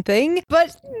is one thing,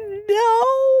 but no,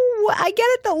 I get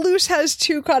it that loose has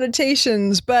two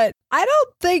connotations, but I don't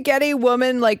think any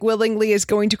woman willingly is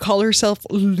going to call herself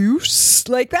loose.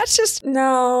 That's just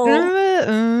no.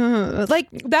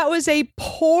 That was a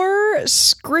poor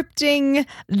scripting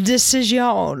decision.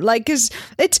 Cause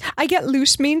I get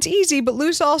loose means easy, but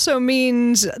loose also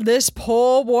means this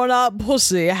poor worn out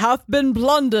pussy hath been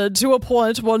plundered to a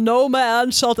point where no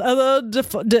man shall ever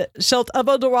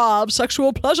derive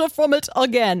sexual pleasure from it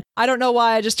again. I don't know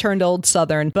why I just turned old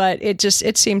Southern, but it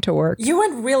seemed to work. You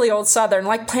went really old Southern,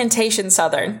 Plantation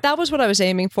Southern. That was what I was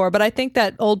aiming for, but I think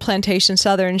that old Plantation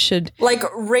Southern should...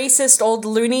 racist old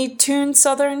Looney Tune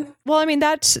Southern? Well, I mean,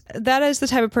 that is the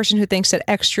type of person who thinks that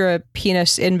extra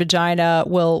penis in vagina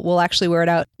will actually wear it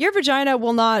out. Your vagina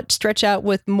will not stretch out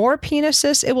with more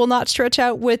penises. It will not stretch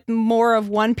out with more of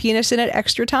one penis in it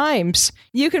extra times.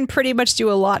 You can pretty much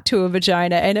do a lot to a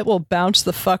vagina, and it will bounce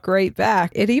the fuck right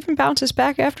back. It even bounces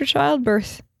back after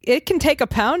childbirth. it can take a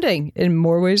pounding in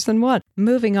more ways than one.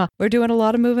 Moving on. We're doing a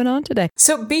lot of moving on today.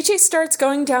 So BJ starts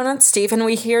going down on Steve, and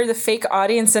we hear the fake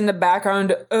audience in the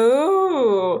background.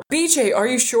 Oh, BJ, are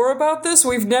you sure about this?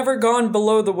 We've never gone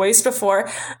below the waist before.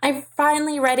 I'm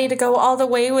finally ready to go all the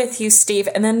way with you, Steve.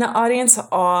 And then the audience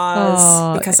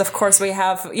awes, because of course we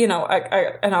have,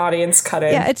 an audience cut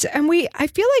in. Yeah, I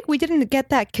feel like we didn't get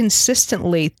that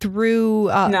consistently through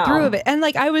it. And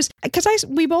like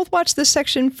we both watched this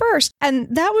section first, and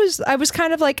I was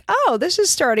kind of like, oh, this is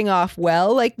starting off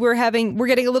well. Like we're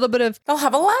getting a little bit of. They'll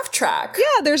have a laugh track.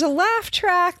 Yeah, there's a laugh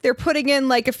track. They're putting in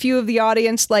like a few of the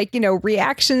audience, like,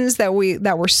 reactions that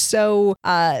were so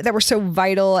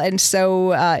vital and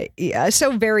so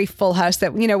very Full House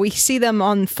that, we see them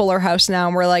on Fuller House now,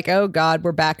 and we're like, oh God,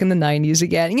 we're back in the 90s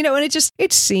again. And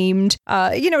it seemed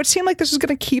like this was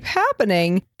going to keep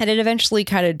happening, and it eventually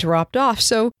kind of dropped off.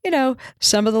 So,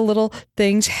 some of the little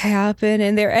things happen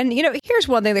in there. And, here's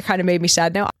one thing that kind of made me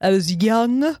sad. Now, I was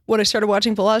young when I started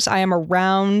watching Full House. I am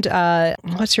around,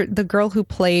 the girl who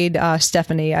played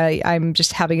Stephanie. I'm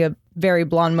just having a very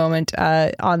blonde moment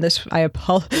on this. I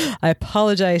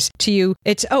apologize to you.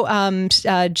 It's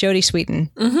Jodie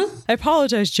Sweetin. Mm-hmm. I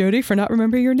apologize, Jodie, for not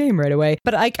remembering your name right away.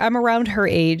 But I'm around her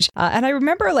age, and I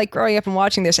remember like growing up and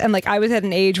watching this, and like I was at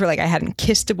an age where like I hadn't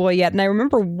kissed a boy yet, and I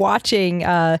remember watching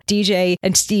DJ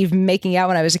and Steve making out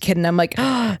when I was a kid, and I'm like,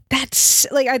 oh, that's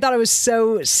like, I thought it was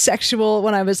so sexual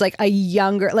when I was like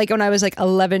when I was like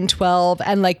 11, 12,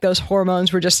 and like those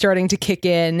hormones were just starting to kick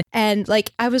in, and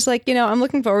like I was like, I'm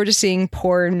looking forward to seeing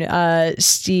porn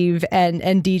Steve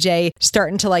and DJ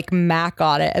starting to like mac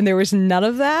on it, and there was none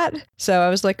of that. So I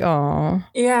was like, oh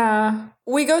yeah.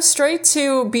 We go straight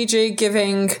to BJ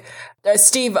giving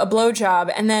Steve a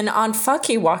blowjob, and then Aunt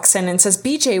Fucky walks in and says,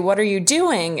 BJ, what are you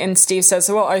doing? And Steve says,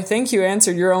 well, I think you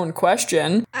answered your own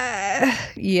question.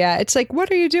 Yeah, it's like,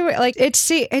 what are you doing? Like,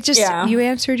 you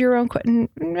answered your own question.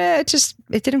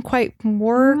 It didn't quite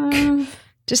work.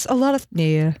 Just a lot of,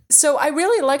 yeah. So I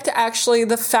really liked actually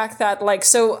the fact that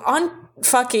Aunt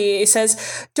Fucky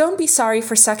says, don't be sorry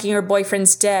for sucking your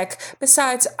boyfriend's dick.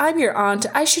 Besides, I'm your aunt.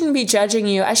 I shouldn't be judging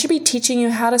you. I should be teaching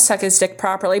you how to suck his dick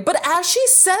properly. But as she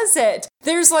says it,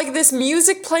 there's like this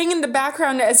music playing in the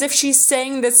background as if she's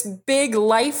saying this big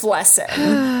life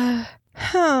lesson.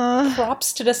 Huh.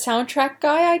 Props to the soundtrack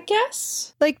guy, I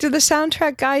guess. Like, did the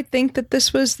soundtrack guy think that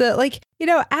this was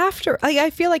after,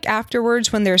 I feel like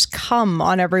afterwards when there's cum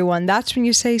on everyone, that's when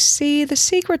you say, see, the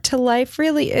secret to life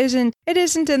really isn't in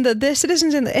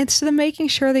it's the making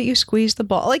sure that you squeeze the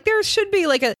ball. Like, there should be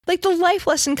the life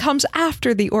lesson comes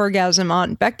after the orgasm,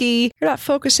 Aunt Becky. You're not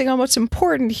focusing on what's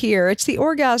important here. It's the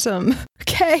orgasm.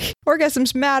 Okay?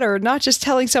 Orgasms matter, not just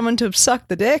telling someone to suck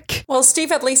the dick. Well,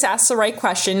 Steve at least asks the right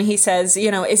question. He says,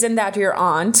 isn't that your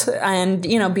aunt? And,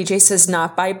 BJ says,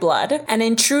 not by blood. And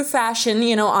in true fashion,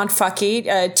 Aunt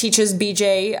Fucky teaches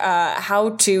BJ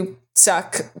how to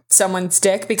suck someone's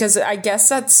dick, because I guess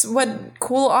that's what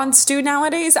cool aunts do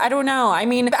nowadays. I don't know. I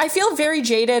mean, I feel very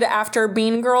jaded after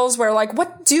Mean Girls, where like,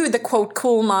 what do the quote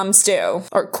cool moms do?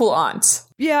 Or cool aunts?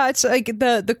 Yeah, it's like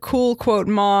the cool quote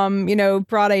mom,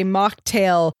 brought a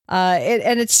mocktail.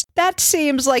 That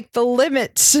seems like the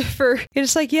limits for,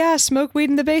 it's like, yeah, smoke weed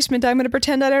in the basement. I'm going to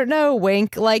pretend I don't know.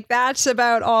 Wink. Like, that's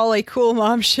about all a cool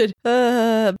mom should.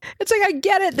 It's like, I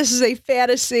get it. This is a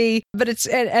fantasy, but it's,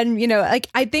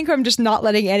 I think I'm just not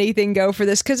letting anything go for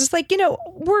this. Cause it's like,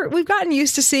 we've gotten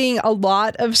used to seeing a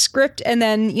lot of script and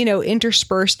then,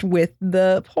 interspersed with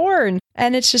the porn.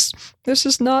 And it's just, this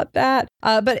is not that.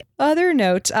 But other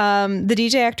notes, the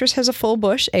DJ actress has a full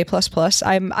bush, A++.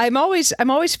 I'm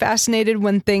always fascinated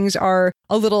when things are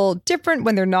a little different,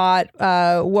 when they're not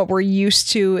what we're used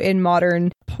to in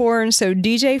modern porn. So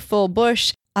DJ full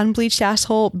bush, unbleached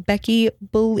asshole, Becky.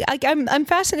 I'm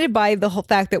fascinated by the whole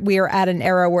fact that we are at an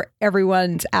era where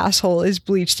everyone's asshole is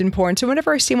bleached in porn. So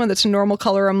whenever I see one that's a normal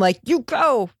color, I'm like, you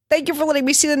go. Thank you for letting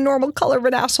me see the normal color of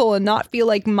an asshole and not feel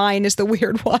like mine is the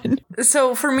weird one.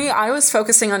 So for me, I was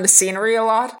focusing on the scenery a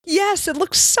lot. Yes, it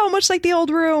looks so much like the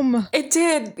old room. It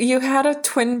did. You had a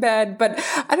twin bed, but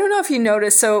I don't know if you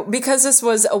noticed. So because this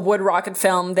was a Wood Rocket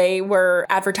film, they were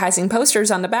advertising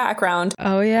posters on the background.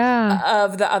 Oh yeah,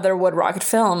 of the other Wood Rocket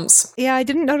films. Yeah, I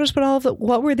didn't notice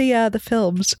what were the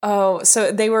films. Oh,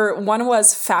 so one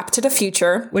was Fap to the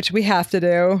Future, which we have to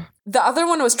do. The other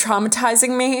one was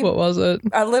traumatizing me. What was it?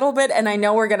 A little bit, and I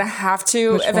know we're going to have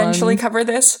to eventually cover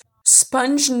this.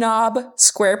 Sponge Knob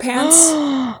SquarePants.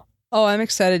 Oh, I'm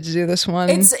excited to do this one.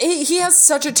 He has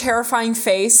such a terrifying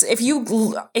face. If you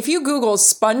Google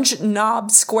Sponge Knob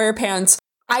SquarePants,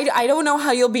 I don't know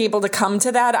how you'll be able to come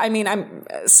to that. I mean,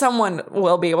 someone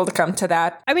will be able to come to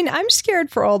that. I mean, I'm scared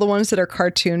for all the ones that are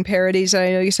cartoon parodies.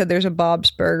 I know you said there's a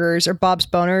Bob's Burgers or Bob's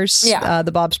Boners,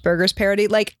 the Bob's Burgers parody.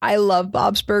 Like, I love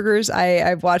Bob's Burgers.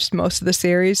 I've watched most of the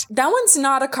series. That one's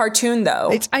not a cartoon, though.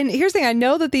 Here's the thing. I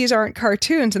know that these aren't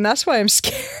cartoons, and that's why I'm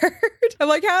scared. I'm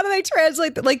like, how do they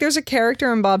translate? Like, there's a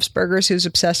character in Bob's Burgers who's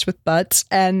obsessed with butts,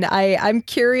 and I'm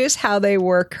curious how they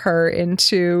work her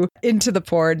into the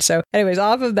porn. So, anyways,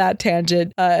 off of that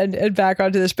tangent and back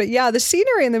onto this. But yeah, the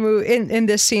scenery in the movie in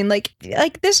this scene, like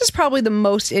this is probably the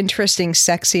most interesting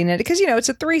sex scene in it because it's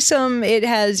a threesome. It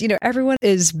has everyone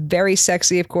is very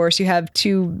sexy. Of course, you have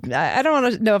two. I don't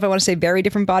want to know if I want to say very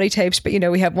different body types, but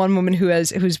we have one woman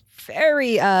who's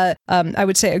very I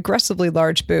would say aggressively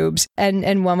large boobs,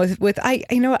 and one with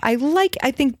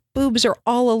I think boobs are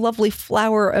all a lovely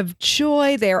flower of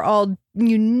joy. They are all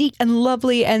unique and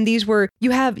lovely, and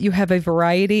you have a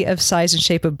variety of size and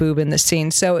shape of boob in this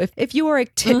scene. So if you are a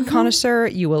tit connoisseur,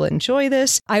 you will enjoy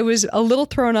this. I was a little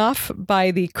thrown off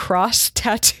by the cross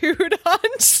tattooed on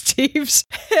Steve's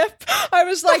hip. I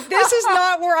was like, this is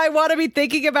not where I want to be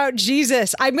thinking about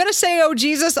Jesus. I'm going to say, oh,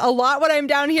 Jesus, a lot when I'm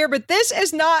down here, but this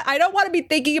is not, I don't want to be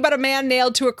thinking about a man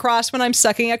nailed to a cross when I'm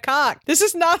sucking a cock. This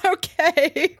is not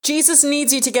okay. Jesus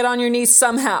needs you to get on your knees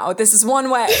somehow. This is one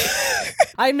way.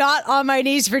 I'm not on my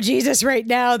knees for Jesus right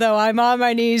now, though. I'm on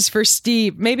my knees for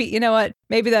Steve. Maybe, you know what?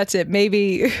 Maybe that's it.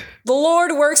 Maybe. The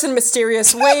Lord works in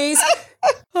mysterious ways.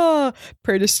 Oh,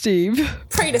 pray to Steve.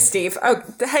 Pray to Steve. Oh,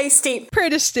 hey, Steve. Pray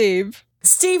to Steve.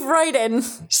 Steve, write in.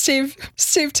 Steve,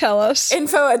 tell us.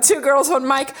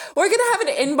 info@twogirlsonemic. We're going to have an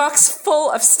inbox full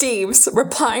of Steves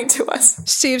replying to us.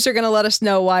 Steves are going to let us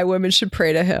know why women should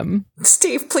pray to him.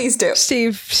 Steve, please do.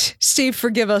 Steve,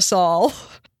 forgive us all.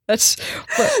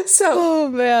 Oh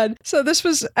man. So this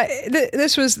was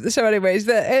so anyways,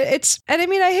 and I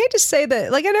mean, I hate to say that,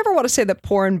 like, I never want to say that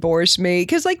porn bores me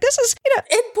because, like, this is,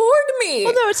 it bored me.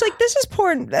 Well, no, it's like, this is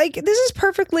porn, like, this is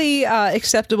perfectly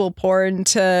acceptable porn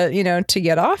to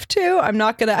get off to. I'm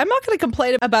not gonna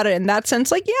complain about it in that sense.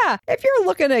 Like, yeah, if you're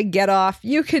looking to get off,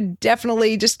 you could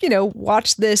definitely just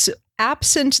watch this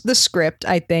absent the script,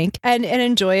 I think, and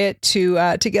enjoy it to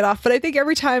get off. But I think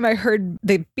every time I heard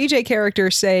the BJ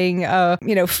character saying,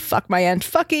 fuck my Aunt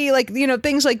Fucky, like,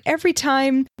 things like every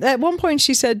time, at one point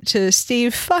she said to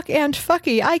Steve, fuck Aunt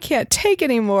Fucky, I can't take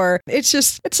anymore. It's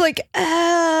like,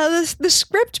 the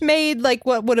script made like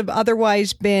what would have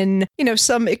otherwise been,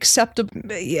 some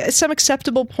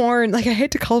acceptable porn. Like, I hate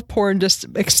to call porn just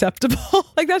acceptable.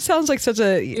 Like, that sounds like such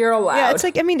a... You're allowed. Yeah, it's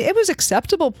like, I mean, it was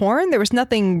acceptable porn. There was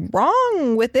nothing wrong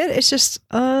with it. It's just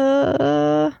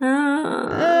I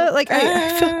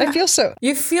feel so...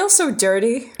 You feel so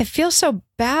dirty. I feel so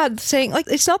bad saying, like,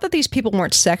 it's not that these people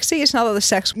weren't sexy. It's not that the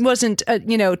sex wasn't,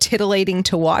 titillating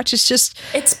to watch. It's just...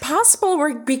 It's possible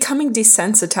we're becoming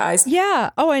desensitized. Yeah.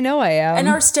 Oh, I know I am. And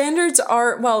our standards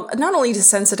are, well, not only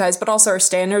desensitized, but also our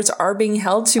standards are being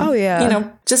held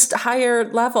to, just higher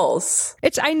levels.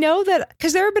 I know that,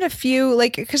 because there have been a few,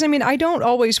 like, because I mean, I don't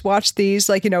always watch these,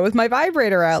 like, with my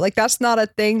vibrator out. Like, that's not a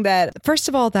thing that, first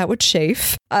of all, that would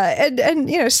chafe. And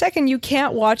second, you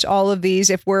can't watch all of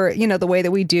these if we're, the way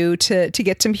that we do to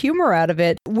get some humor out of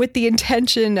it with the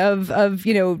intention of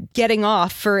getting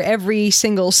off for every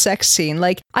single sex scene.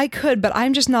 Like, I could, but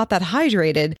I'm just not that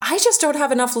hydrated. I just don't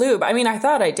have enough lube. I mean, I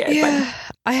thought I did. Yeah, but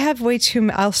I have way too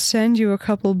much. I'll send you a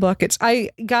couple buckets.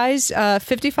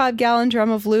 55-gallon drum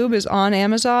of lube is on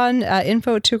Amazon.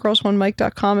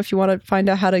 info@twogirlsonemic.com if you want to find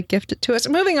out how to gift it to us.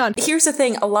 Moving on. Here's the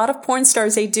thing. A lot of porn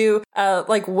stars, they do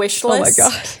like wish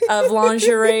lists of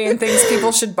lingerie and things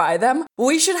people should buy them.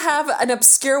 We should have an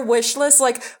obscure wish list.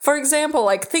 Like, for example,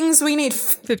 like things we need.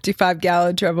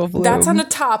 55-gallon drum of lube. That's on the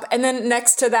top. And then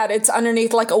next to that, it's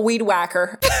underneath like a weed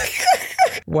whacker.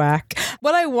 Whack.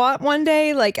 What I want one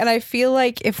day, like, and I feel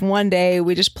like if one day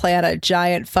we just plan a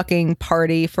giant fucking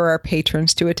party for our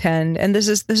patrons to attend, and this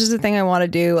is the thing I want to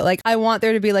do. Like, I want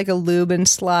there to be like a lube and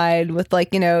slide with, like,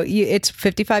 it's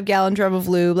 55-gallon drum of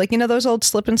lube, like, those old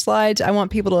slip and slides. I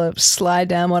want people to slide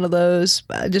down one of those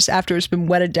just after it's been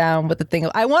wetted down with the thing.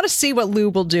 I want to see what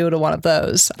lube will do to one of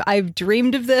those. I've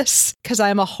dreamed of this because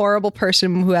I'm a horrible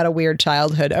person who had a weird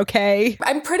childhood. Okay.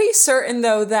 I'm pretty certain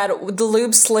though that the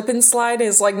lube slip and slide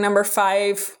is like number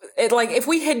 5. If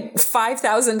we hit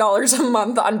 $5,000 a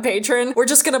month on Patreon, we're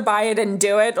just going to buy it and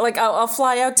do it. Like, I'll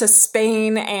fly out to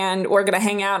Spain and we're going to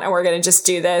hang out and we're going to just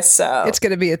do this. So it's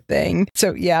going to be a thing.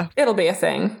 So yeah, it'll be a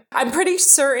thing. I'm pretty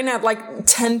certain at like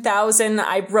 10,000,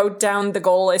 I wrote down the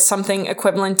goal is something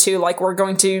equivalent to like, we're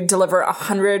going to deliver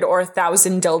 100 or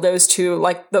 1,000 dildos to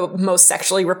like the most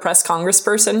sexually repressed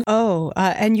congressperson. Oh,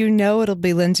 and it'll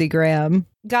be Lindsey Graham.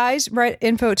 guys, write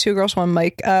info at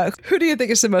 2girls1mic. Who do you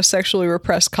think is the most sexually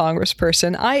repressed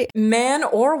congressperson? Man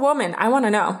or woman? I want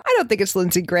to know. I don't think it's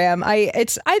Lindsey Graham. I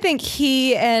think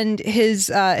he and his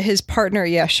partner,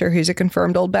 yeah, sure, he's a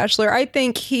confirmed old bachelor. I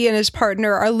think he and his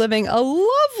partner are living a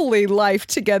lovely life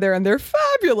together in their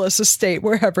fabulous estate,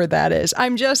 wherever that is.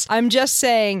 I'm just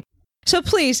saying. So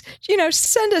please,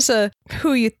 send us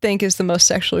who you think is the most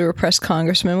sexually repressed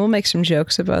congressman. We'll make some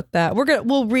jokes about that.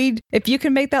 We'll read, if you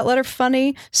can make that letter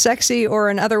funny, sexy,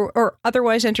 or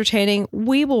otherwise entertaining,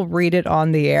 we will read it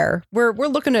on the air. We're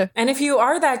looking to. And if you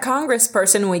are that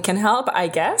congressperson, we can help, I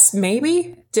guess.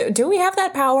 Maybe. Do we have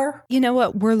that power? You know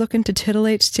what? We're looking to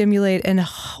titillate, stimulate, and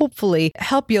hopefully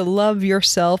help you love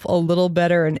yourself a little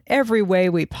better in every way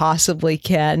we possibly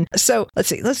can. So let's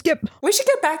see. We should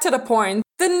get back to the porn.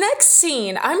 The next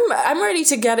scene, I'm ready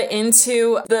to get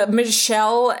into the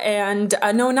Michelle and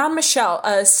not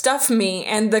Michelle, Stuff Me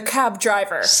and the cab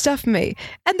driver. Stuff Me.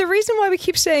 And the reason why we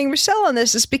keep saying Michelle on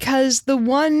this is because the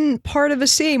one part of a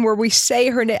scene where we say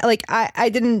her name, like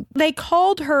they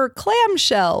called her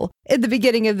Clamshell at the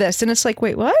beginning of this, and it's like,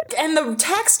 wait, what? And the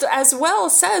text as well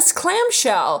says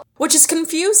Clamshell, which is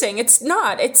confusing. It's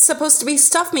not. It's supposed to be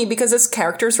Stuff Me because this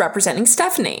character is representing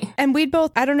Stephanie. And we'd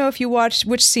both, I don't know if you watched,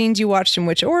 which scenes you watched in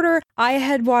which order. I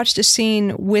had watched a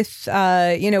scene with,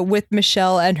 with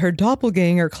Michelle and her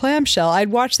doppelganger Clamshell.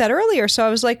 I'd watched that earlier, so I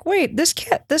was like, wait, this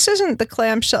isn't the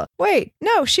Clamshell. Wait,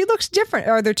 no, she looks different.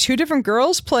 Are there two different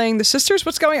girls playing the sisters?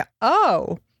 What's going on?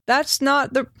 Oh, that's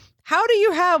not the... How do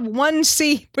you have one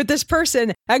scene with this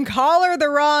person and call her the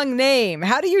wrong name?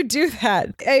 How do you do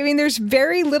that? I mean, there's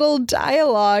very little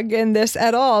dialogue in this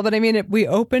at all, but I mean, we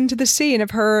open to the scene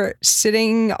of her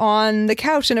sitting on the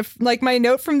couch, and if, like, my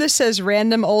note from this says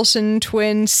random Olsen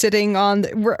twin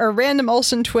random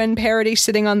Olsen twin parody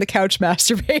sitting on the couch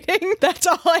masturbating. That's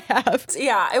all I have.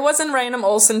 Yeah, it wasn't random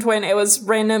Olsen twin. It was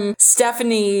random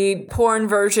Stephanie porn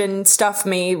version Stuff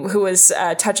Me who was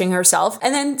touching herself.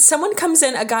 And then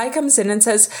a guy comes in and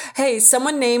says, hey,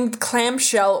 someone named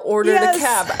Clamshell ordered a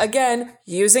cab. Again,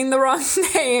 using the wrong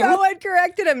name. No one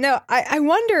corrected him. No, I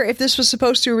wonder if this was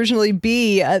supposed to originally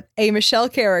be a Michelle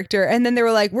character, and then they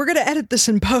were like, we're going to edit this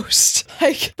in post.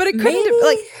 But it couldn't have,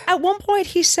 like, at one point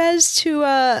he says to...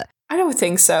 I don't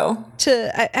think so.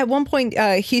 At one point,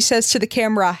 he says to the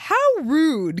camera, how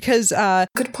rude, because...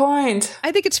 Good point.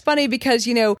 I think it's funny because,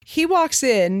 he walks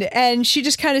in and she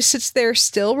just kind of sits there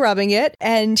still rubbing it,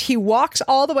 and he walks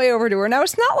all the way over to her. Now,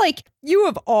 it's not like you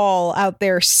have all out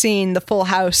there seen the Full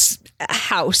House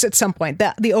at some point,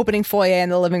 the opening foyer in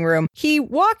the living room. He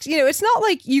walks, it's not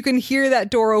like you can hear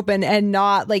that door open and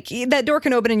not, like, that door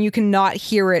can open and you cannot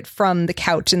hear it from the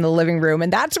couch in the living room.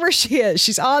 And that's where she is.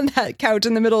 She's on that couch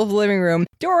in the middle of the living room.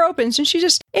 Door opens and she's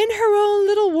just in her own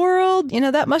little world.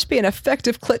 That must be an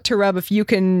effective clit to rub if you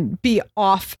can be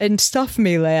off in Stuff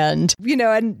Me land,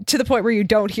 and to the point where you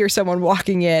don't hear someone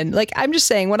walking in. Like, I'm just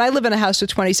saying, when I live in a house with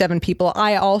 27 people,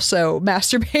 I also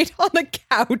masturbate on the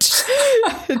couch.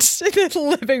 It's in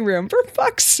the living room, for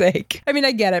fuck's sake. I mean,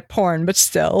 I get it, porn, but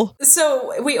still.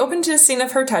 So we open to a scene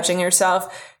of her touching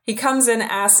herself. He comes in,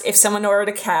 asks if someone ordered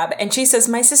a cab, and she says,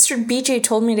 my sister BJ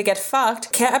told me to get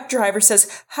fucked. Cab driver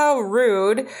says, how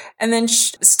rude. And then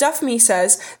Stuff Me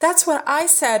says, that's what I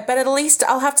said, but at least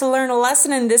I'll have to learn a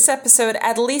lesson in this episode.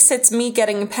 At least it's me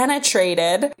getting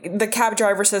penetrated. The cab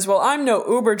driver says, well, I'm no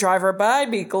Uber driver, but I'd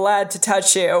be glad to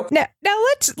touch you. Now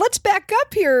let's back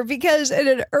up here, because in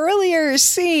an earlier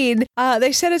scene,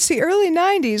 they said it's the early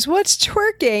 90s. What's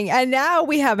twerking? And now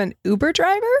we have an Uber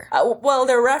driver? Well,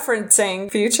 they're referencing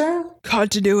future.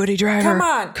 Continuity driver. Come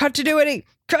on. Continuity.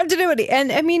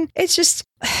 And I mean, it's just,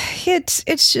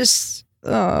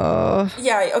 Yeah,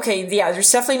 okay, yeah,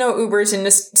 there's definitely no Ubers in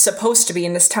this, supposed to be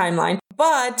in this timeline.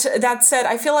 But that said,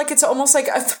 I feel like it's almost like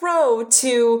a throw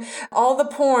to all the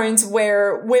porns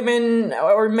where women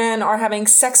or men are having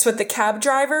sex with the cab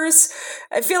drivers.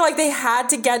 I feel like they had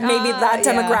to get maybe that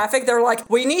demographic. Yeah. They're like,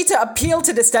 we need to appeal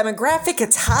to this demographic.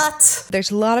 It's hot.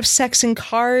 There's a lot of sex in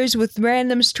cars with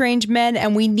random strange men,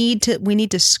 and we need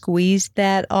to squeeze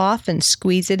that off and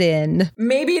squeeze it in.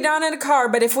 Maybe not in a car,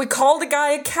 but if we call the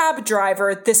guy a cab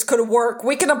driver, this could work.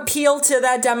 We can appeal to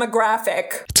that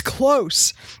demographic. It's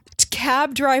close. It's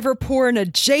cab driver porn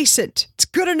adjacent. It's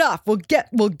good enough. We'll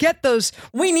get those.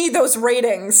 We need those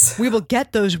ratings. We will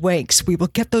get those wanks. We will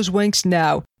get those wanks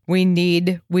now. We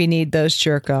need those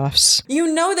jerk-offs.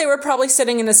 You know they were probably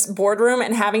sitting in this boardroom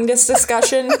and having this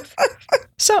discussion.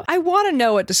 So I want to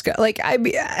know what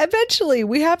eventually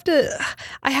we have to.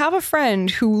 I have a friend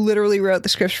who literally wrote the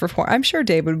scripts for porn. I'm sure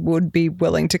David would be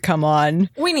willing to come on.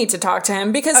 We need to talk to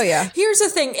him because here's the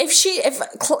thing: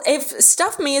 if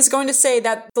Stuff Me is going to say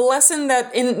that the lesson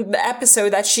that in the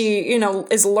episode that she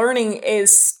is learning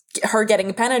is her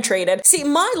getting penetrated. See,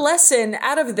 my lesson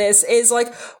out of this is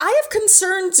like, I have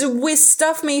concerns with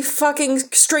Stuff Me fucking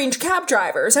strange cab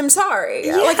drivers. I'm sorry.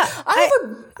 Yeah, like, I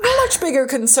have a much bigger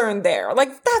concern there. Like,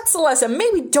 that's the lesson.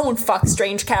 Maybe don't fuck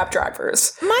strange cab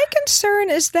drivers. My concern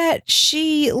is that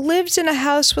she lives in a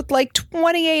house with like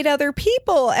 28 other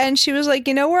people and she was like,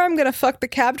 you know where I'm going to fuck the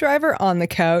cab driver? On the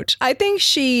couch. I think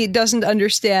she doesn't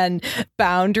understand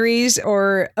boundaries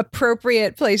or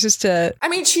appropriate places to... I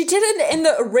mean, she didn't in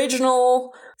the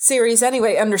original series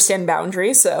anyway understand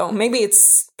boundaries, so maybe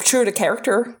it's true to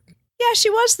character. Yeah,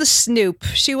 she was the snoop.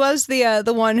 She was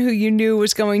the one who you knew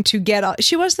was going to get.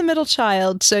 She was the middle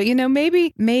child, so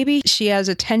maybe she has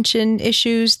attention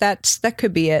issues. That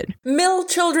could be it. Middle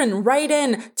children, write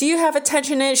in. Do you have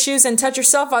attention issues and touch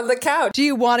yourself on the couch? Do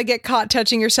you want to get caught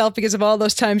touching yourself because of all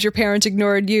those times your parents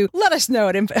ignored you? Let us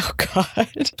know. Oh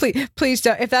God, please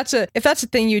don't. If that's a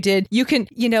thing you did, you can.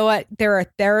 You know what? There are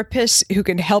therapists who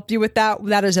can help you with that.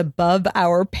 That is above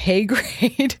our pay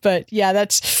grade. But yeah,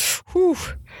 that's. Whew.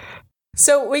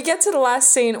 So we get to the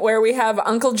last scene where we have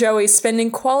Uncle Joey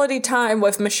spending quality time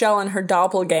with Michelle and her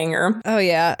doppelganger. Oh,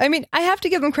 yeah. I mean, I have to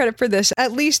give them credit for this.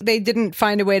 At least they didn't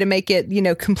find a way to make it,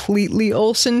 completely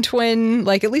Olsen twin.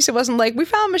 Like, at least it wasn't like, we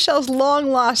found Michelle's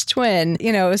long-lost twin.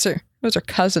 It was her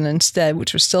cousin instead,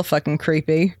 which was still fucking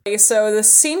creepy. So the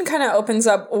scene kind of opens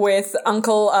up with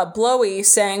Uncle Blowy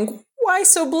saying, "Why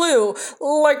so blue?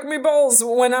 Like me balls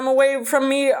when I'm away from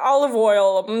me olive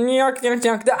oil. Yuck, yuck,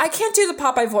 yuck." I can't do the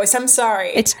Popeye voice. I'm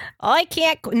sorry. I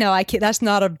can't. That's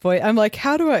not a voice. I'm like,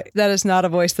 that is not a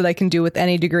voice that I can do with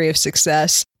any degree of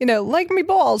success. Like me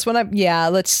balls when I'm,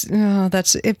 not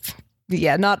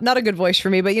a good voice for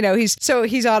me, but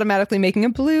he's automatically making a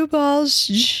blue balls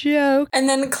joke. And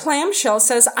then Clamshell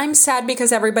says, "I'm sad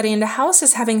because everybody in the house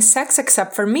is having sex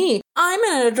except for me. I'm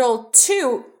an adult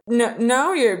too."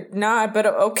 No, you're not, but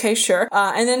okay, sure.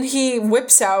 And then he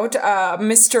whips out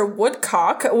Mr.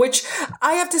 Woodcock, which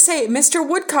I have to say, Mr.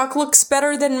 Woodcock looks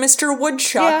better than Mr.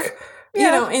 Woodchuck.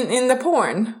 Yeah. In the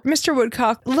porn. Mr.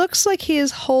 Woodcock looks like he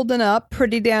is holding up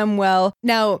pretty damn well.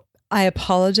 Now, I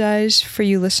apologize for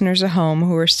you listeners at home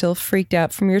who are still freaked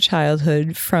out from your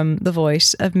childhood from the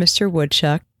voice of Mr.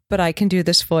 Woodchuck. But I can do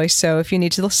this voice, so if you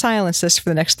need to silence this for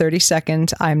the next 30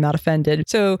 seconds, I'm not offended.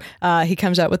 So he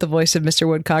comes out with the voice of Mr.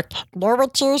 Woodcock. "Never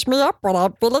cheers me up when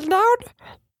I'm feeling down.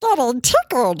 Getting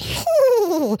tickled."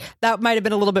 That might have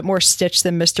been a little bit more stitched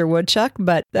than Mr. Woodchuck,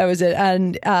 but that was it.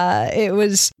 And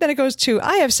then it goes to,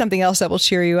 "I have something else that will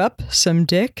cheer you up. Some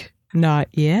dick. Not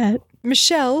yet.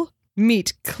 Michelle,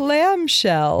 meet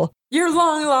Clamshell. Your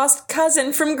long-lost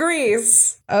cousin from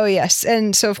Greece." Oh, yes.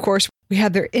 And so, of course, we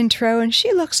had their intro, and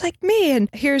she looks like me. And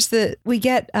we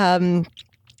get to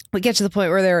the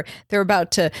point where they're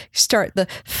about to start the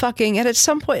fucking. And at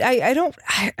some point, I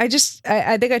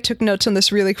think I took notes on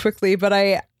this really quickly,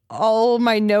 but all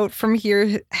my note from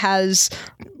here has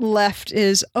left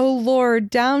is, "Oh Lord,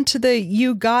 down to the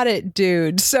you got it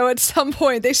dude." So at some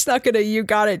point they snuck in a you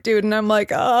got it dude, and I'm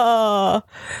like, oh.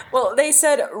 Well, they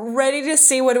said, "Ready to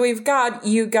see what we've got?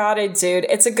 You got it, dude.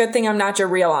 It's a good thing I'm not your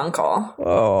real uncle."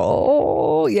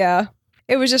 Oh, yeah.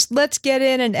 It was just, let's get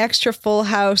in an extra Full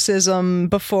House-ism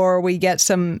before we get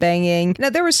some banging. Now,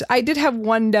 I did have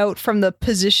one note from the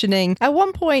positioning. At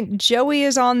one point, Joey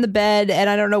is on the bed, and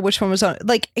I don't know which one was on.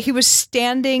 Like, he was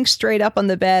standing straight up on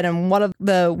the bed, and one of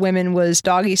the women was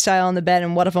doggy style on the bed,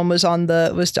 and one of them was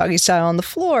doggy style on the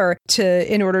floor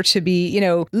in order to be,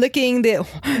 licking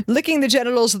the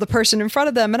genitals of the person in front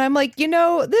of them. And I'm like,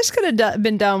 this could have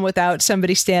been done without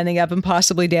somebody standing up and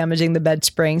possibly damaging the bed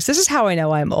springs. This is how I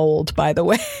know I'm old, by the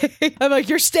way. I'm like,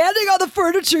 you're standing on the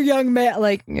furniture, young man.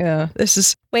 Like, this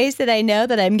is ways that I know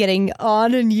that I'm getting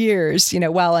on in years,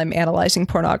 while I'm analyzing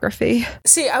pornography.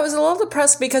 See, I was a little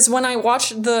depressed because when I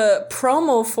watched the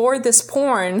promo for this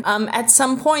porn, at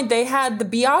some point they had the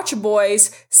Biatch Boys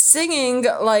singing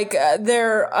like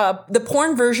the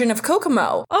porn version of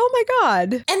Kokomo. Oh my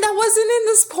God. And that wasn't in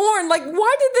this porn. Like,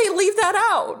 why did they leave that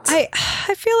out?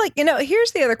 I feel like,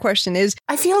 here's the other question is,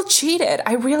 I feel cheated.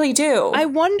 I really do. I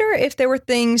wonder if there were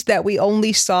things that we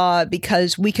only saw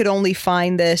because we could only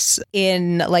find this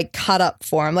in like cut up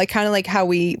form, like kind of like how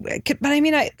but I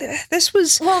mean, this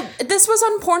was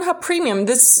on Pornhub Premium.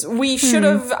 We should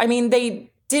have,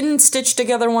 they didn't stitch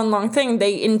together one long thing.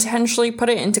 They intentionally put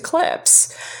it into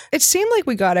clips. It seemed like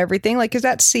we got everything, like, because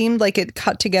that seemed like it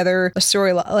cut together a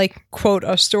story, like, quote,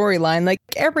 a storyline. Like,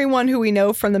 everyone who we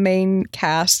know from the main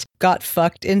cast got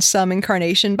fucked in some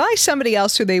incarnation by somebody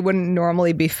else who they wouldn't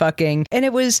normally be fucking. And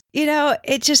it was,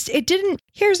 it didn't,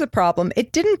 here's the problem.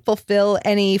 It didn't fulfill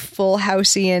any Full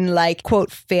Houseian, like,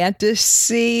 quote,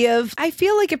 fantasy of, I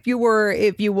feel like if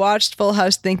you watched Full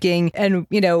House thinking, and,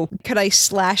 could I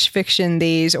slash fiction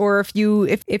these? Or if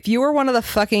you were one of the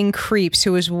fucking creeps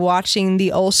who was watching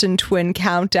the Olsen twin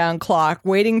countdown clock,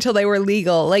 waiting till they were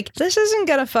legal, like, this isn't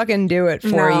gonna fucking do it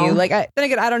for you. Like, then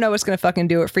again, I don't know what's gonna fucking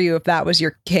do it for you if that was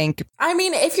your kink. I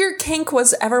mean, if your kink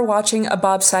was ever watching a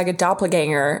Bob Saget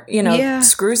doppelganger,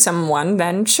 screw someone,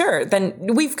 then sure. Then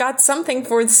we've got something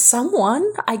for someone,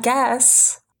 I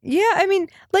guess. Yeah, I mean,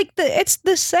 like, it's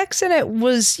the sex in it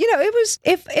was, it was,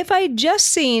 if I just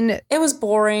seen... It was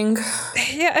boring.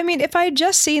 Yeah, I mean, if I had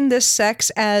just seen this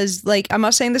sex as, like, I'm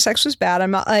not saying the sex was bad,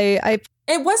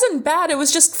 It wasn't bad. It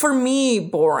was just, for me,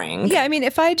 boring. Yeah, I mean,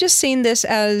 if I had just seen this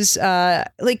as,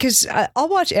 because I'll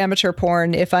watch amateur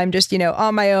porn if I'm just,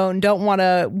 on my own, don't want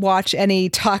to watch any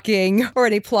talking or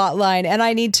any plot line, and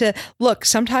I need to, look,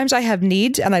 sometimes I have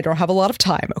needs and I don't have a lot of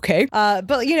time, okay?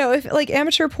 But, if, like,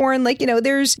 amateur porn, like,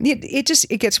 there's,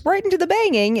 it gets right into the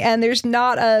banging, and there's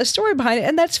not a story behind it,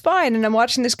 and that's fine, and I'm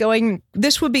watching this going,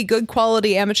 this would be good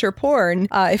quality amateur porn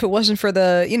if it wasn't for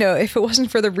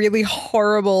the really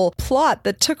horrible plot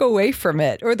that took away from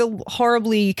it, or the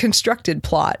horribly constructed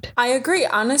plot. I agree.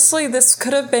 Honestly, this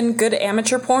could have been good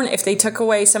amateur porn if they took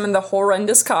away some of the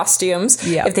horrendous costumes.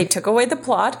 Yeah. If they took away the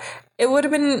plot, it would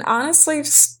have been honestly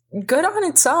just good on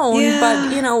its own. Yeah.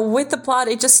 But, with the plot,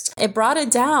 it brought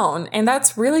it down. And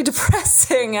that's really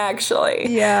depressing, actually.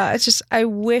 Yeah, it's just, I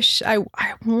wish I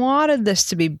wanted this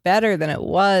to be better than it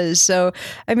was. So,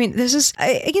 I mean, this is,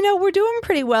 we're doing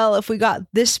pretty well if we got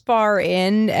this far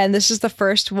in, and this is the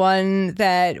first one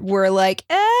that we're like,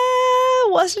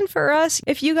 wasn't for us.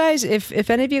 If you guys, if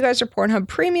any of you guys are Pornhub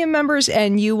premium members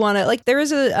and you want to, like, there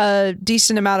is a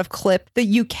decent amount of clip that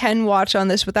you can watch on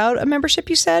this without a membership,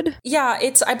 you said? Yeah,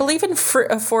 I believe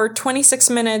for 26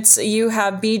 minutes, you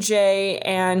have BJ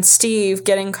and Steve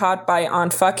getting caught by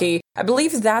Aunt Fucky. I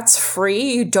believe that's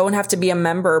free. You don't have to be a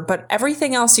member, but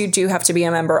everything else you do have to be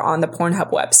a member on the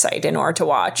Pornhub website in order to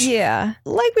watch. Yeah.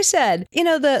 Like we said,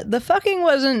 the fucking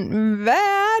wasn't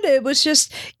bad. It was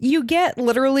just, you get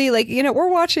literally, like,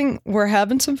 we're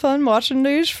having some fun watching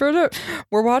these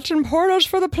we're watching pornos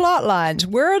for the plot lines.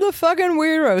 We're the fucking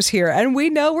weirdos here, and we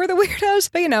know we're the weirdos.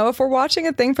 But, if we're watching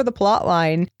a thing for the plot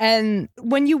line, and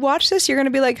when you watch this, you're going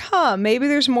to be like, maybe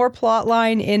there's more plot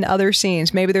line in other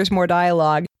scenes. Maybe there's more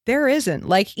dialogue. There isn't.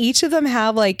 Like, each of them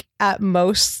have, like, at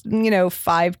most,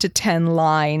 5 to 10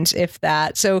 lines, if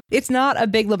that. So it's not a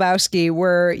Big Lebowski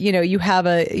where, you have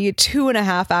a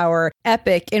 2.5 hour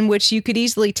epic in which you could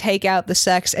easily take out the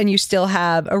sex and you still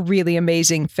have a really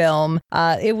amazing film.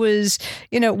 It was,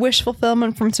 wish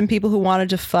fulfillment from some people who wanted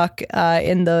to fuck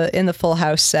in the Full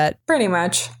House set. Pretty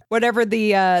much. Whatever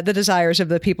the desires of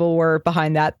the people were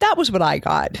behind that was what I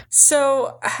got.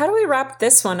 So how do we wrap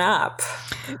this one up?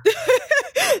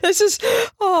 This is,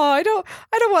 I don't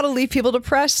want to leave people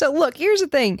depressed. So look, here's the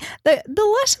thing.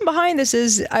 The lesson behind this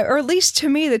is, or at least to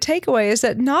me, the takeaway is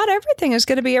that not everything is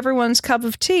going to be everyone's cup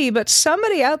of tea, but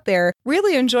somebody out there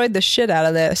really enjoyed the shit out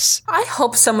of this. I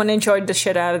hope someone enjoyed the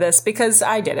shit out of this, because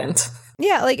I didn't.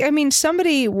 Yeah, like, I mean,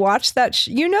 somebody watched that,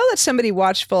 that somebody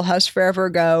watched Full House forever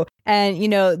ago, and,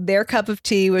 their cup of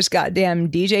tea was goddamn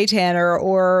DJ Tanner,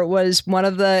 or was one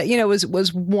of the,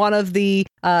 was one of the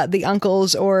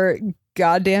uncles, or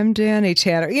goddamn Danny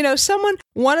Tanner.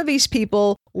 One of these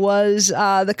people was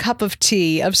the cup of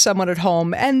tea of someone at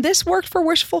home, and this worked for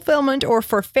wish fulfillment or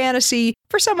for fantasy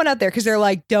for someone out there, because they're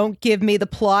like, don't give me the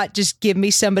plot, just give me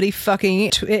somebody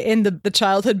fucking in the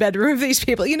childhood bedroom of these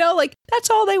people. Like, that's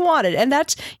all they wanted, and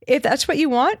if that's what you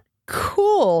want,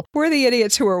 cool. We're the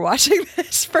idiots who are watching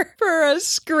this for a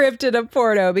script and a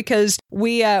porno, because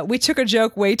we took a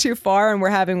joke way too far and we're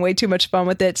having way too much fun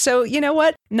with it. So you know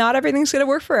what? Not everything's going to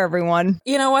work for everyone.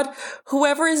 You know what?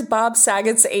 Whoever is Bob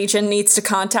Saget's agent needs to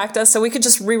contact us so we could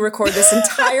just re-record this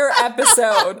entire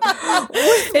episode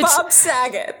with Bob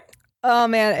Saget. Oh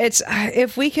man,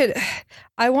 if we could,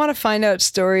 I want to find out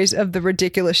stories of the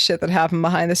ridiculous shit that happened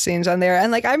behind the scenes on there.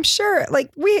 And like, I'm sure like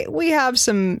we have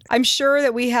some, I'm sure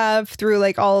that we have through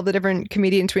like all of the different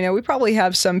comedians we know, we probably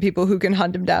have some people who can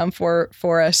hunt them down for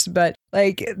us. But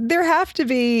like, there have to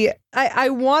be I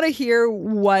want to hear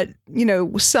what,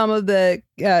 some of the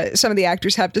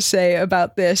actors have to say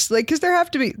about this, like, because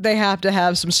they have to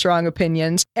have some strong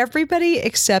opinions. Everybody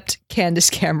except Candace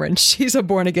Cameron. She's a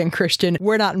born again Christian.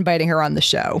 We're not inviting her on the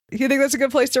show. You think that's a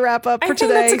good place to wrap up for today?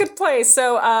 I think that's a good place.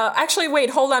 So actually, wait,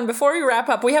 hold on. Before we wrap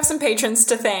up, we have some patrons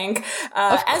to thank,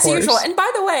 as usual. And by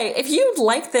the way, if you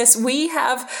like this, we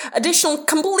have additional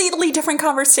completely different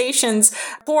conversations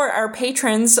for our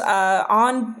patrons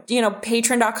on,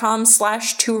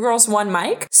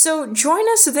 patreon.com/2girls1mic. So join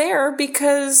us there,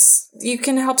 because you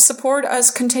can help support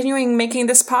us continuing making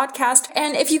this podcast.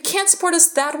 And if you can't support us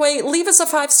that way, leave us a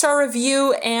 5-star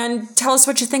review and tell us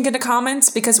what you think in the comments,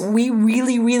 because we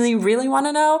really, really, really want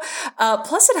to know.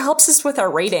 Plus, it helps us with our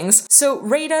ratings. So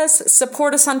rate us,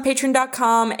 support us on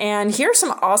patreon.com, and here's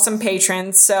some awesome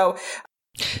patrons. So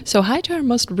hi to our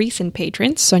most recent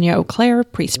patrons, Sonia O'Clair,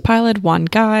 Priest Pilot, Juan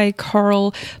Guy,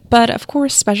 Carl, but of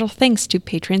course special thanks to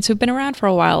patrons who've been around for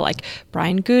a while, like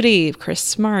Brian Goody, Chris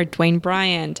Smart, Dwayne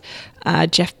Bryant,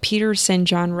 Jeff Peterson,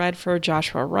 John Redford,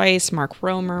 Joshua Rice, Mark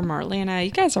Romer, Marlena.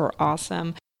 You guys are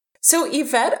awesome. So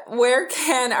Yvette, where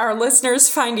can our listeners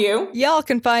find you? Y'all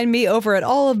can find me over at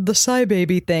all of the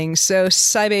SciBaby things. So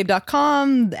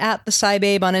SciBabe.com, at the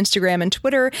SciBabe on Instagram and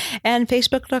Twitter, and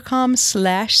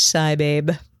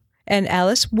Facebook.com/SciBabe. And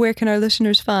Alice, where can our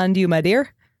listeners find you, my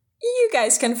dear? You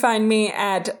guys can find me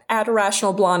at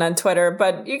 @irrationalblonde on Twitter,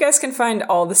 but you guys can find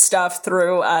all the stuff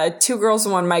through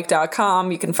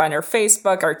 2girls1mic.com. You can find our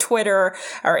Facebook, our Twitter,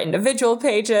 our individual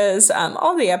pages,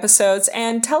 all the episodes,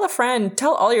 and tell a friend,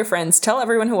 tell all your friends, tell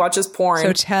everyone who watches porn.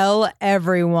 So tell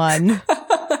everyone.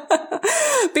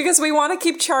 Because we want to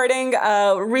keep charting.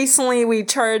 Recently we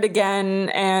charted again,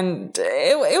 and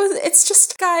it's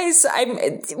just, guys,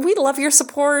 we love your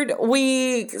support.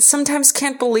 We sometimes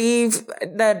can't believe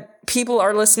that people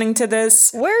are listening to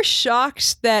this. We're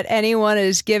shocked that anyone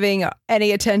is giving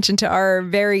any attention to our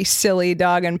very silly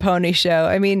dog and pony show.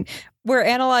 I mean, we're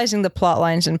analyzing the plot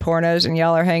lines in pornos, and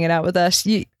y'all are hanging out with us.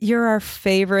 You're our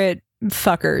favorite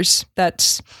fuckers.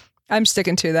 I'm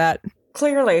sticking to that.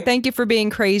 Clearly. Thank you for being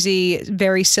crazy,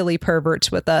 very silly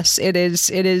perverts with us. It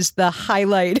is the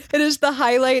highlight. It is the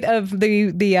highlight of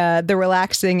the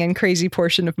relaxing and crazy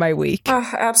portion of my week.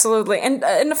 Absolutely. And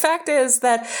the fact is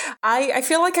that I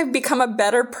feel like I've become a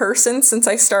better person since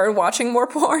I started watching more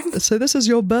porn. So this is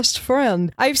your best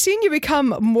friend. I've seen you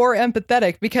become more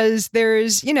empathetic, because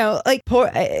there's, I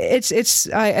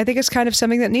think it's kind of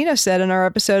something that Nina said in our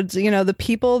episodes, the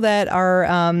people that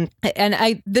are,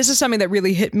 this is something that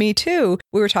really hit me too.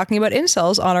 We were talking about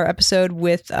incels on our episode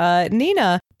with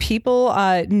Nina. People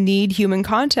need human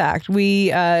contact.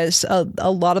 A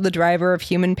lot of the driver of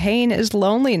human pain is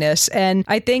loneliness. And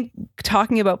I think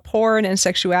talking about porn and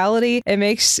sexuality,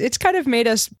 it's kind of made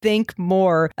us think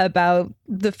more about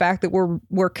the fact that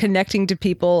we're connecting to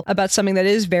people about something that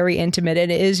is very intimate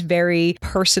and is very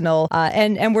personal.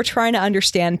 And we're trying to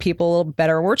understand people a little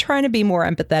better. We're trying to be more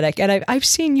empathetic. And I've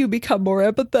seen you become more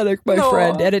empathetic, my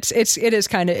friend. And it is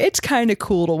kind of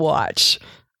cool to watch.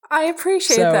 I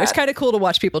appreciate that. It's kind of cool to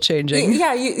watch people changing.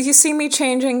 Yeah, you see me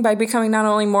changing by becoming not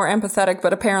only more empathetic,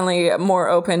 but apparently more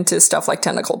open to stuff like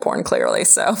tentacle porn, clearly.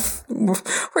 So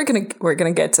we're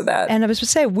gonna get to that. And I was going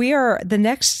to say, we're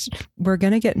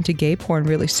gonna get into gay porn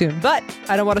really soon, but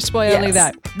I don't want to spoil any of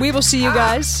that. We will see you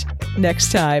guys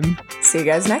next time. See you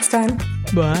guys next time.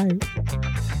 Bye.